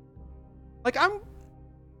 Like,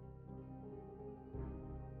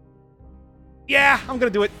 Yeah, I'm gonna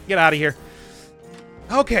do it. Get out of here.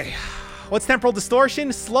 Okay. What's Temporal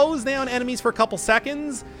Distortion? Slows down enemies for a couple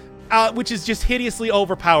seconds, which is just hideously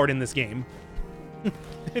overpowered in this game.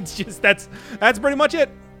 It's just, that's pretty much it.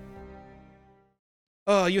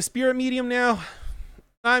 You a spirit medium now?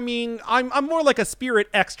 I mean, I'm more like a spirit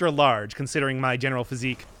extra large, considering my general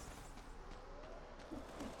physique.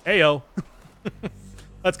 Heyo.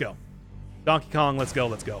 Let's go. Donkey Kong, let's go,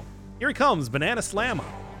 let's go. Here he comes, Banana Slammer.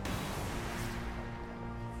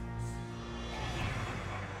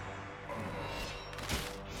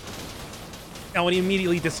 Now, when he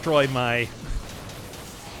immediately destroyed my...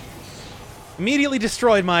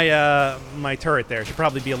 my turret there. Should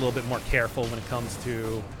probably be a little bit more careful when it comes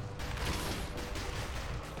to...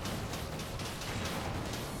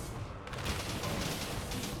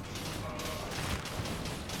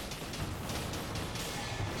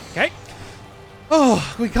 Okay.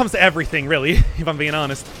 Oh, when it comes to everything, really, if I'm being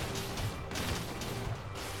honest.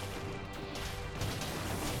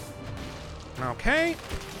 Okay.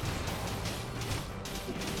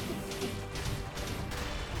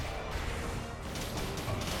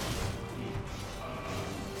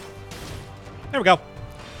 There we go.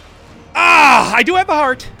 I do have a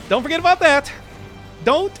heart. Don't forget about that.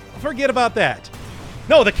 Don't forget about that.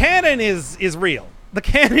 No, the cannon is real. The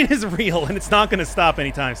cannon is real, and it's not going to stop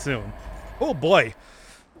anytime soon. Oh, boy.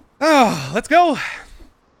 Let's go.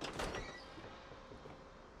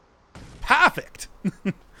 Perfect.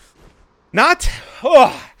 Not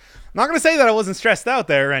going to say that I wasn't stressed out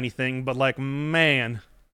there or anything, but, like, man.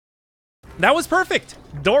 That was perfect.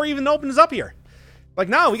 Door even opens up here. Like,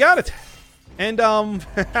 no, we got it. And,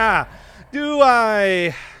 do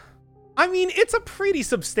I mean, it's a pretty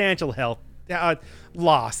substantial health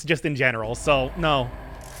loss, just in general, so, no.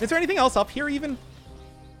 Is there anything else up here, even?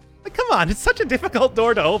 Like, come on, it's such a difficult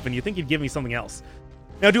door to open. You think you'd give me something else.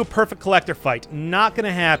 Now do a perfect collector fight. Not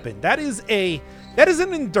gonna happen. That is an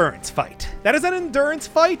endurance fight. That is an endurance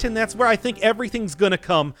fight, and that's where I think everything's gonna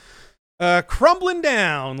come crumbling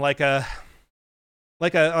down like a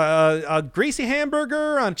greasy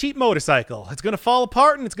hamburger on a cheap motorcycle. It's gonna fall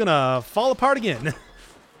apart, and it's gonna fall apart again.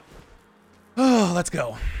 Oh, let's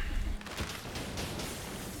go.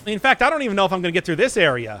 In fact, I don't even know if I'm gonna get through this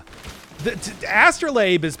area. The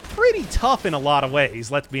Astrolabe is pretty tough in a lot of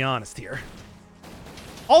ways, let's be honest here.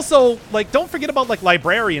 Also, like, don't forget about like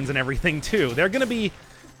librarians and everything too. They're gonna be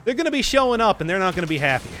showing up, and they're not gonna be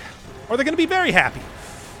happy, or they're gonna be very happy.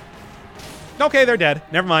 Okay, they're dead.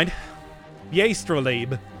 Never mind.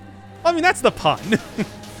 Yastrolabe. I mean, that's the pun.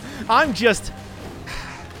 I'm just.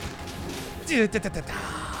 There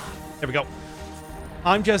we go.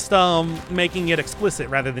 I'm just making it explicit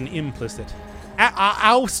rather than implicit.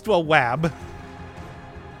 Astrolabe.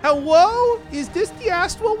 Hello? Is this the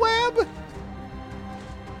Astrolabe?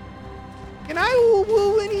 Can I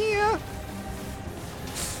woo in here?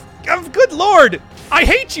 Oh, good lord! I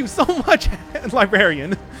hate you so much,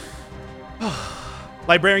 Librarian.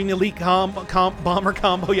 Librarian Elite Bomber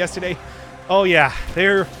combo yesterday. Oh yeah,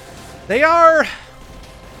 they're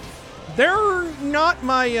not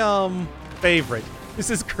my favorite. This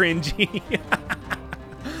is cringy.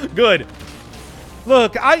 Good.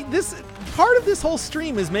 Look, part of this whole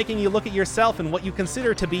stream is making you look at yourself and what you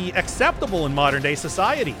consider to be acceptable in modern day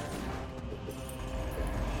society.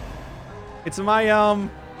 It's my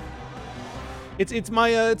it's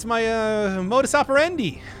my modus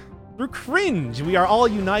operandi. Through cringe, we are all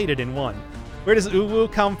united in one. Where does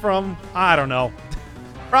Uwu come from? I don't know.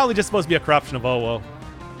 Probably just supposed to be a corruption of Owo.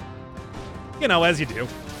 You know, as you do.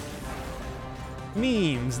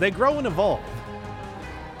 Memes, they grow and evolve.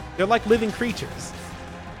 They're like living creatures.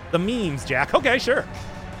 The memes, Jack. Okay, sure.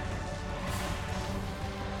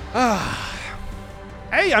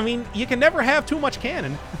 Hey, I mean, you can never have too much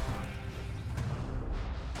canon.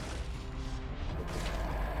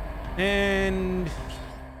 And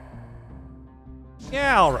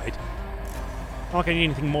yeah, all right. I'm not gonna need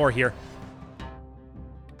anything more here.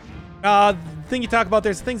 Thing you talk about,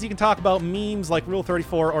 there's things you can talk about, memes like Rule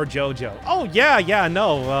 34 or JoJo. Oh yeah,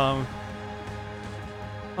 no.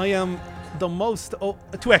 I am the most. Oh,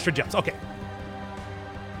 2 extra jumps. Okay.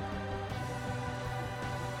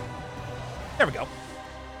 There we go.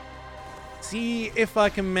 See if I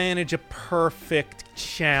can manage a perfect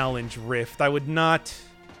challenge rift. I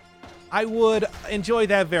would enjoy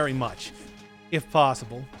that very much, if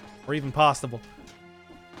possible, or even possible.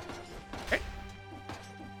 Okay.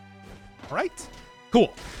 All right.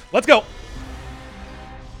 Cool. Let's go.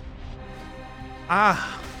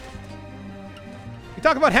 We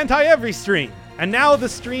talk about hentai every stream, and now the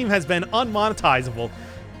stream has been unmonetizable.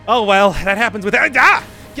 Oh well, that happens with get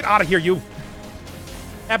out of here, you.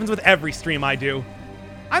 Happens with every stream I do.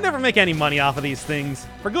 I never make any money off of these things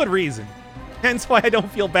for good reason. Hence why I don't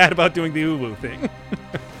feel bad about doing the Uwu thing.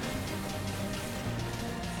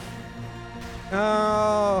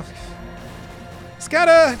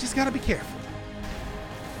 Just gotta be careful.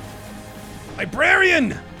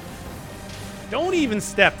 Librarian! Don't even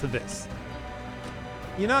step to this.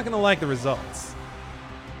 You're not gonna like the results.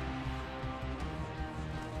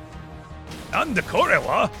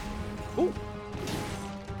 Nandakorewa? Ooh.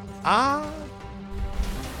 Huh.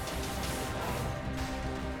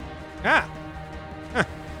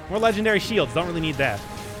 More legendary shields. Don't really need that.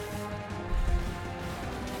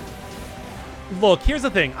 Look, here's the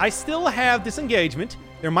thing. I still have disengagement.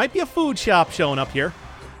 There might be a food shop showing up here.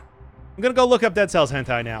 I'm gonna go look up Dead Cells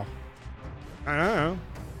hentai now. I don't know.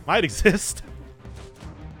 Might exist.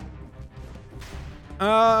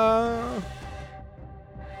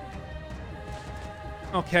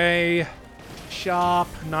 Okay. Shop.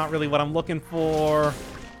 Not really what I'm looking for.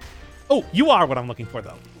 Oh, you are what I'm looking for,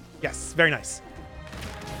 though. Yes, very nice.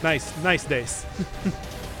 Nice days.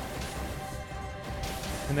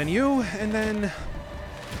 And then you, and then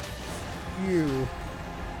you.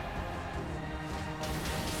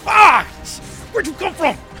 Ah! Where'd you come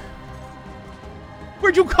from?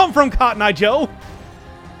 Where'd you come from, Cotton Eye Joe?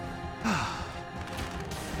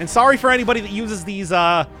 And sorry for anybody that uses these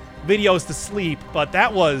videos to sleep, but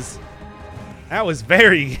that was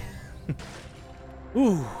very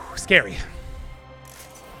ooh, scary.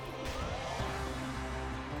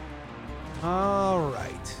 All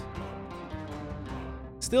right.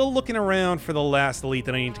 Still looking around for the last elite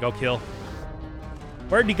that I need to go kill.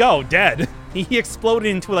 Where'd he go? Dead. He exploded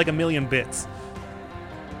into like a million bits.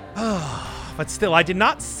 But still, I did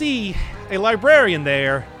not see a librarian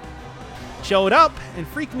there. Showed up and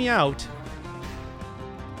freaked me out.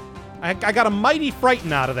 I got a mighty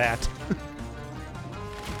frighten out of that.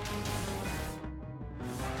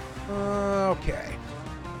 Okay.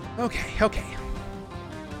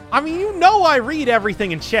 I mean, you know I read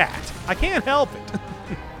everything in chat. I can't help it.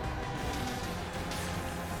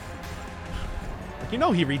 You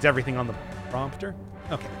know he reads everything on the prompter.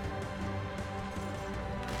 Okay.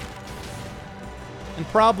 And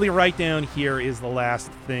probably right down here is the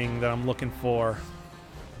last thing that I'm looking for.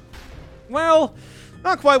 Well,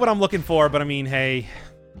 not quite what I'm looking for, but I mean, hey,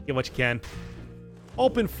 get what you can.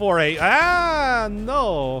 Open for a... Ah,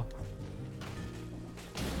 no.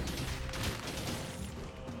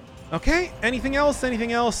 Okay, anything else?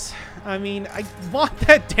 Anything else? I mean, I want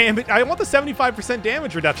that damage. I want the 75%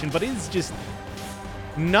 damage reduction, but it's just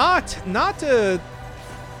not the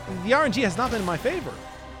RNG has not been in my favor.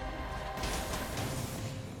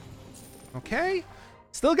 Okay.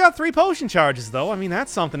 Still got 3 potion charges, though. I mean,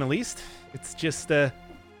 that's something at least. It's just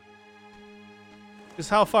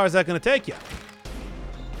how far is that going to take you?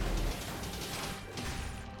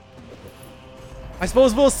 I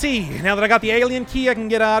suppose we'll see. Now that I got the alien key, I can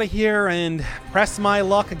get out of here and press my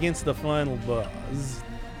luck against the final boss.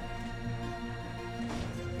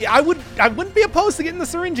 Yeah, I wouldn't be opposed to getting the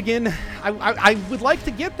syringe again. I would like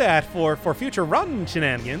to get that for future run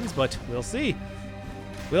shenanigans, but we'll see.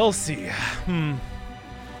 We'll see.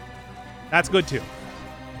 That's good too.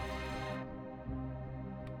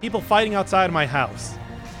 People fighting outside of my house.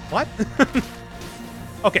 What?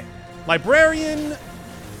 Okay. Librarian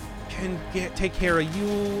can take care of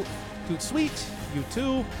you. Toot sweet. You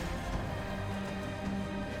too.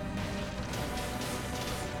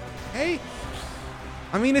 Hey.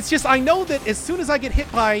 I mean, it's just, I know that as soon as I get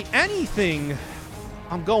hit by anything,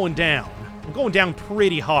 I'm going down. I'm going down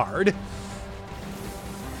pretty hard.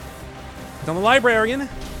 On the librarian.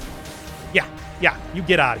 Yeah, you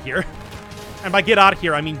get out of here. And by get out of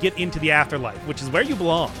here, I mean get into the afterlife, which is where you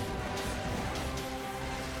belong.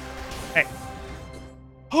 Hey.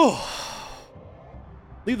 Oh.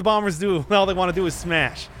 Leave the bombers do all they want to do is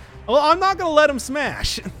smash. Well, I'm not going to let them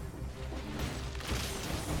smash.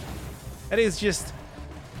 That is just...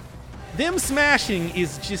 Them smashing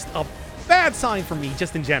is just a bad sign for me,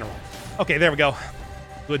 just in general. Okay, there we go.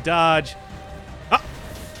 Good dodge. Ah.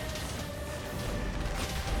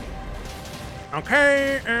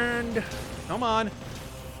 Okay, and... Come on.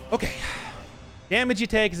 Okay. Damage you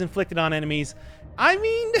take is inflicted on enemies. I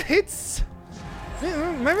mean, it's...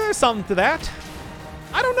 Maybe there's something to that.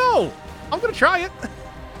 I don't know. I'm going to try it.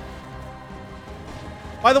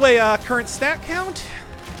 By the way, current stat count?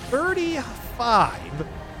 35.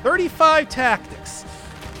 35 tactics.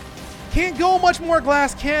 Can't go much more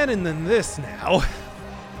glass cannon than this now.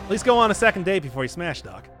 At least go on a second day before you smash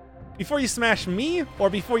Doc. Before you smash me, or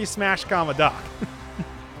before you smash Doc.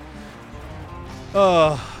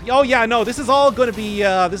 Oh yeah, no, this is all gonna be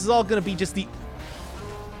just the...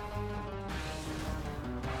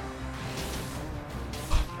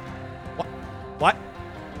 What?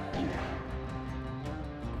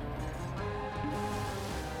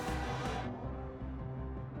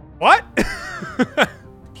 What?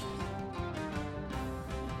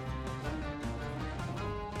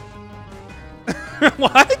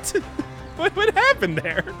 What? What happened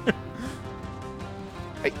there?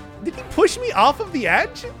 Hey, did he push me off of the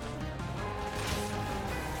edge?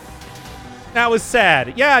 That was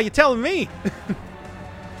sad. Yeah, you're telling me.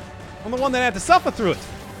 I'm the one that had to suffer through it.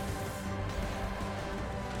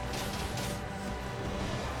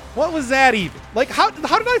 What was that even? Like, how did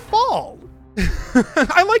I fall?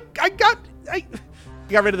 I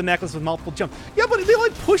got rid of the necklace with multiple jumps. Yeah, but they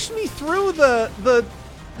like pushed me through the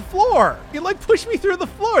floor. It like pushed me through the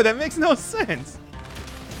floor. That makes no sense.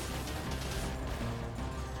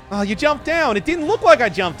 Oh, you jumped down. It didn't look like I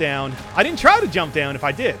jumped down. I didn't try to jump down if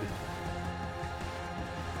I did.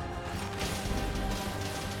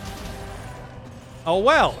 Oh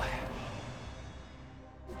well.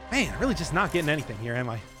 Man, really just not getting anything here, am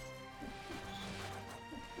I?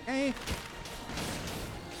 Okay.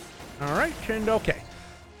 Alright, and okay.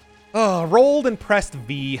 Oh, rolled and pressed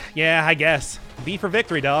V. Yeah, I guess. V for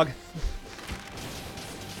victory, dog.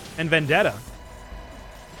 And Vendetta.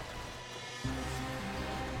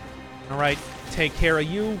 Alright, take care of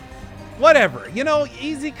you. Whatever. You know,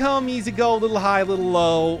 easy come, easy go, little high, little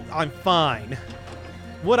low. I'm fine.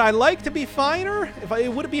 Would I like to be finer?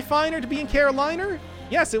 Would it be finer to be in Carolina?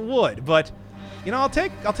 Yes, it would, but you know, I'll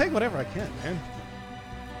take whatever I can, man.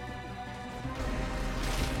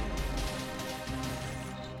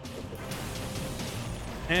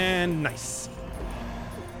 And nice.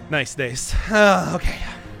 Nice days. Okay.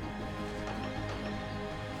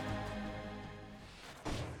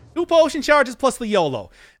 2 potion charges plus the YOLO.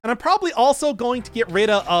 And I'm probably also going to get rid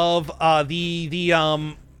of the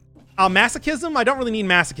masochism. I don't really need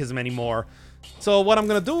masochism anymore. So what I'm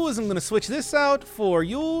going to do is I'm going to switch this out for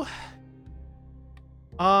you.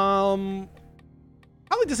 Probably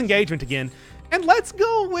disengagement again. And let's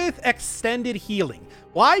go with extended healing.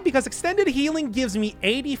 Why? Because extended healing gives me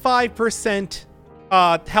 85%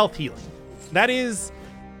 health healing. That is...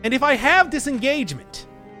 And if I have disengagement...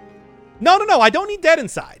 No, I don't need Dead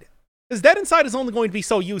Inside. Because Dead Inside is only going to be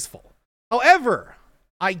so useful. However,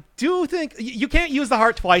 I do think you can't use the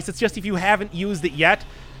heart twice. It's just if you haven't used it yet,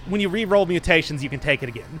 when you re-roll mutations, you can take it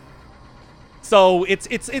again. So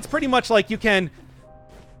it's pretty much like you can.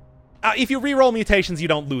 If you re-roll mutations, you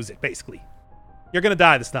don't lose it. Basically, you're gonna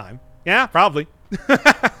die this time. Yeah, probably.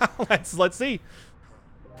 Let's see.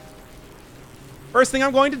 First thing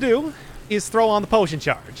I'm going to do is throw on the potion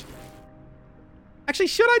charge. Actually,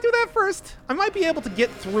 should I do that first? I might be able to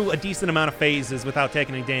get through a decent amount of phases without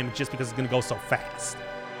taking any damage just because it's going to go so fast.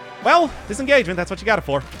 Well, disengagement, that's what you got it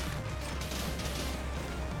for.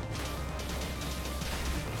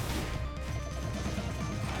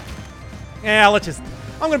 Yeah, let's just...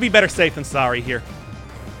 I'm going to be better safe than sorry here.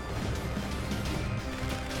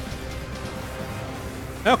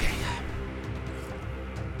 Okay.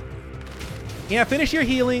 Yeah, finish your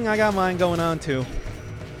healing. I got mine going on, too.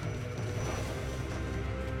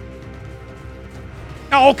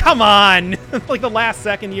 Oh, come on! Like the last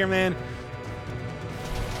second here, man.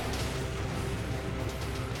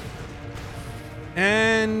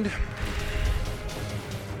 And...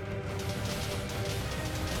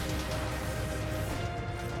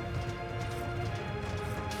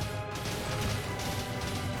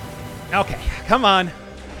 okay, come on.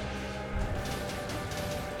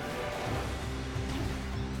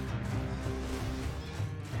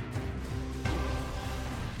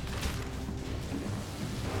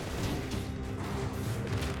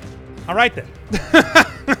 All right, then.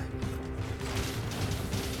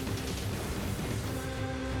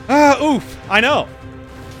 Oof. I know.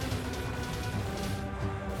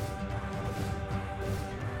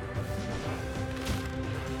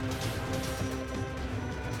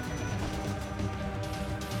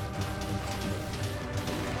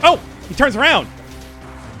 Oh, he turns around.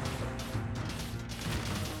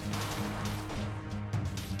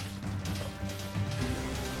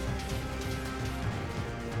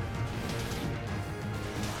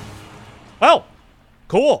 Well,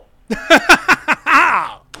 cool.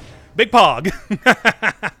 Big pog.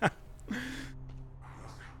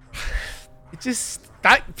 It just...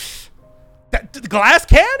 that glass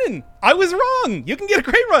cannon! I was wrong! You can get a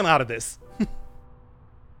great run out of this.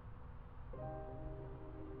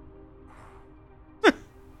 It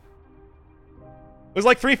was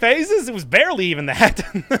like 3 phases? It was barely even that.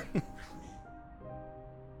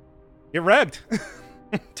 Get wrecked.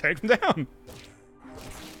 Take him down.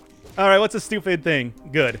 Alright, what's a stupid thing?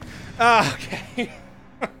 Good. Okay.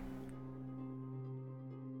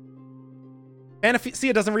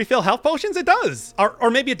 Panacea doesn't refill health potions? It does. Or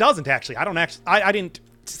maybe it doesn't, actually. I don't actually... I didn't...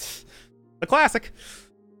 The classic.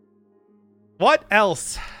 What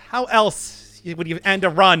else? How else would you end a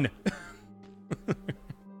run?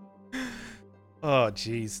 Oh,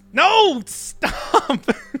 jeez. No! Stop!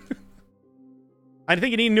 I think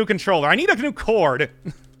you need a new controller. I need a new cord.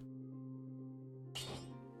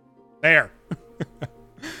 There.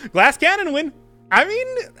 Glass cannon win. I mean,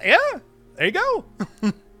 yeah. There you go.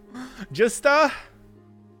 Just, on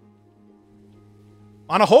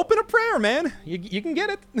a hope and a prayer, man. You can get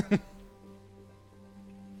it.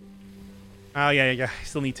 Oh, yeah. I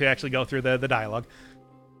still need to actually go through the dialogue.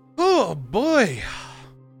 Oh, boy.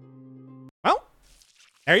 Well,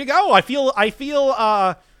 there you go. I feel,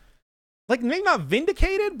 like, maybe not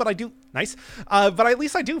vindicated, but I do... Nice. But at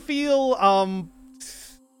least I do feel,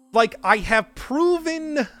 like I have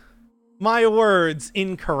proven my words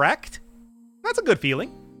incorrect. That's a good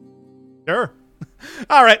feeling. Sure.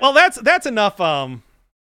 All right. Well, that's enough.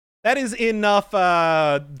 That is enough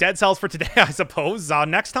Dead Cells for today, I suppose.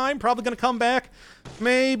 Next time, probably gonna come back.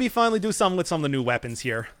 Maybe finally do something with some of the new weapons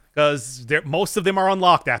here, because most of them are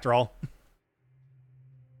unlocked after all.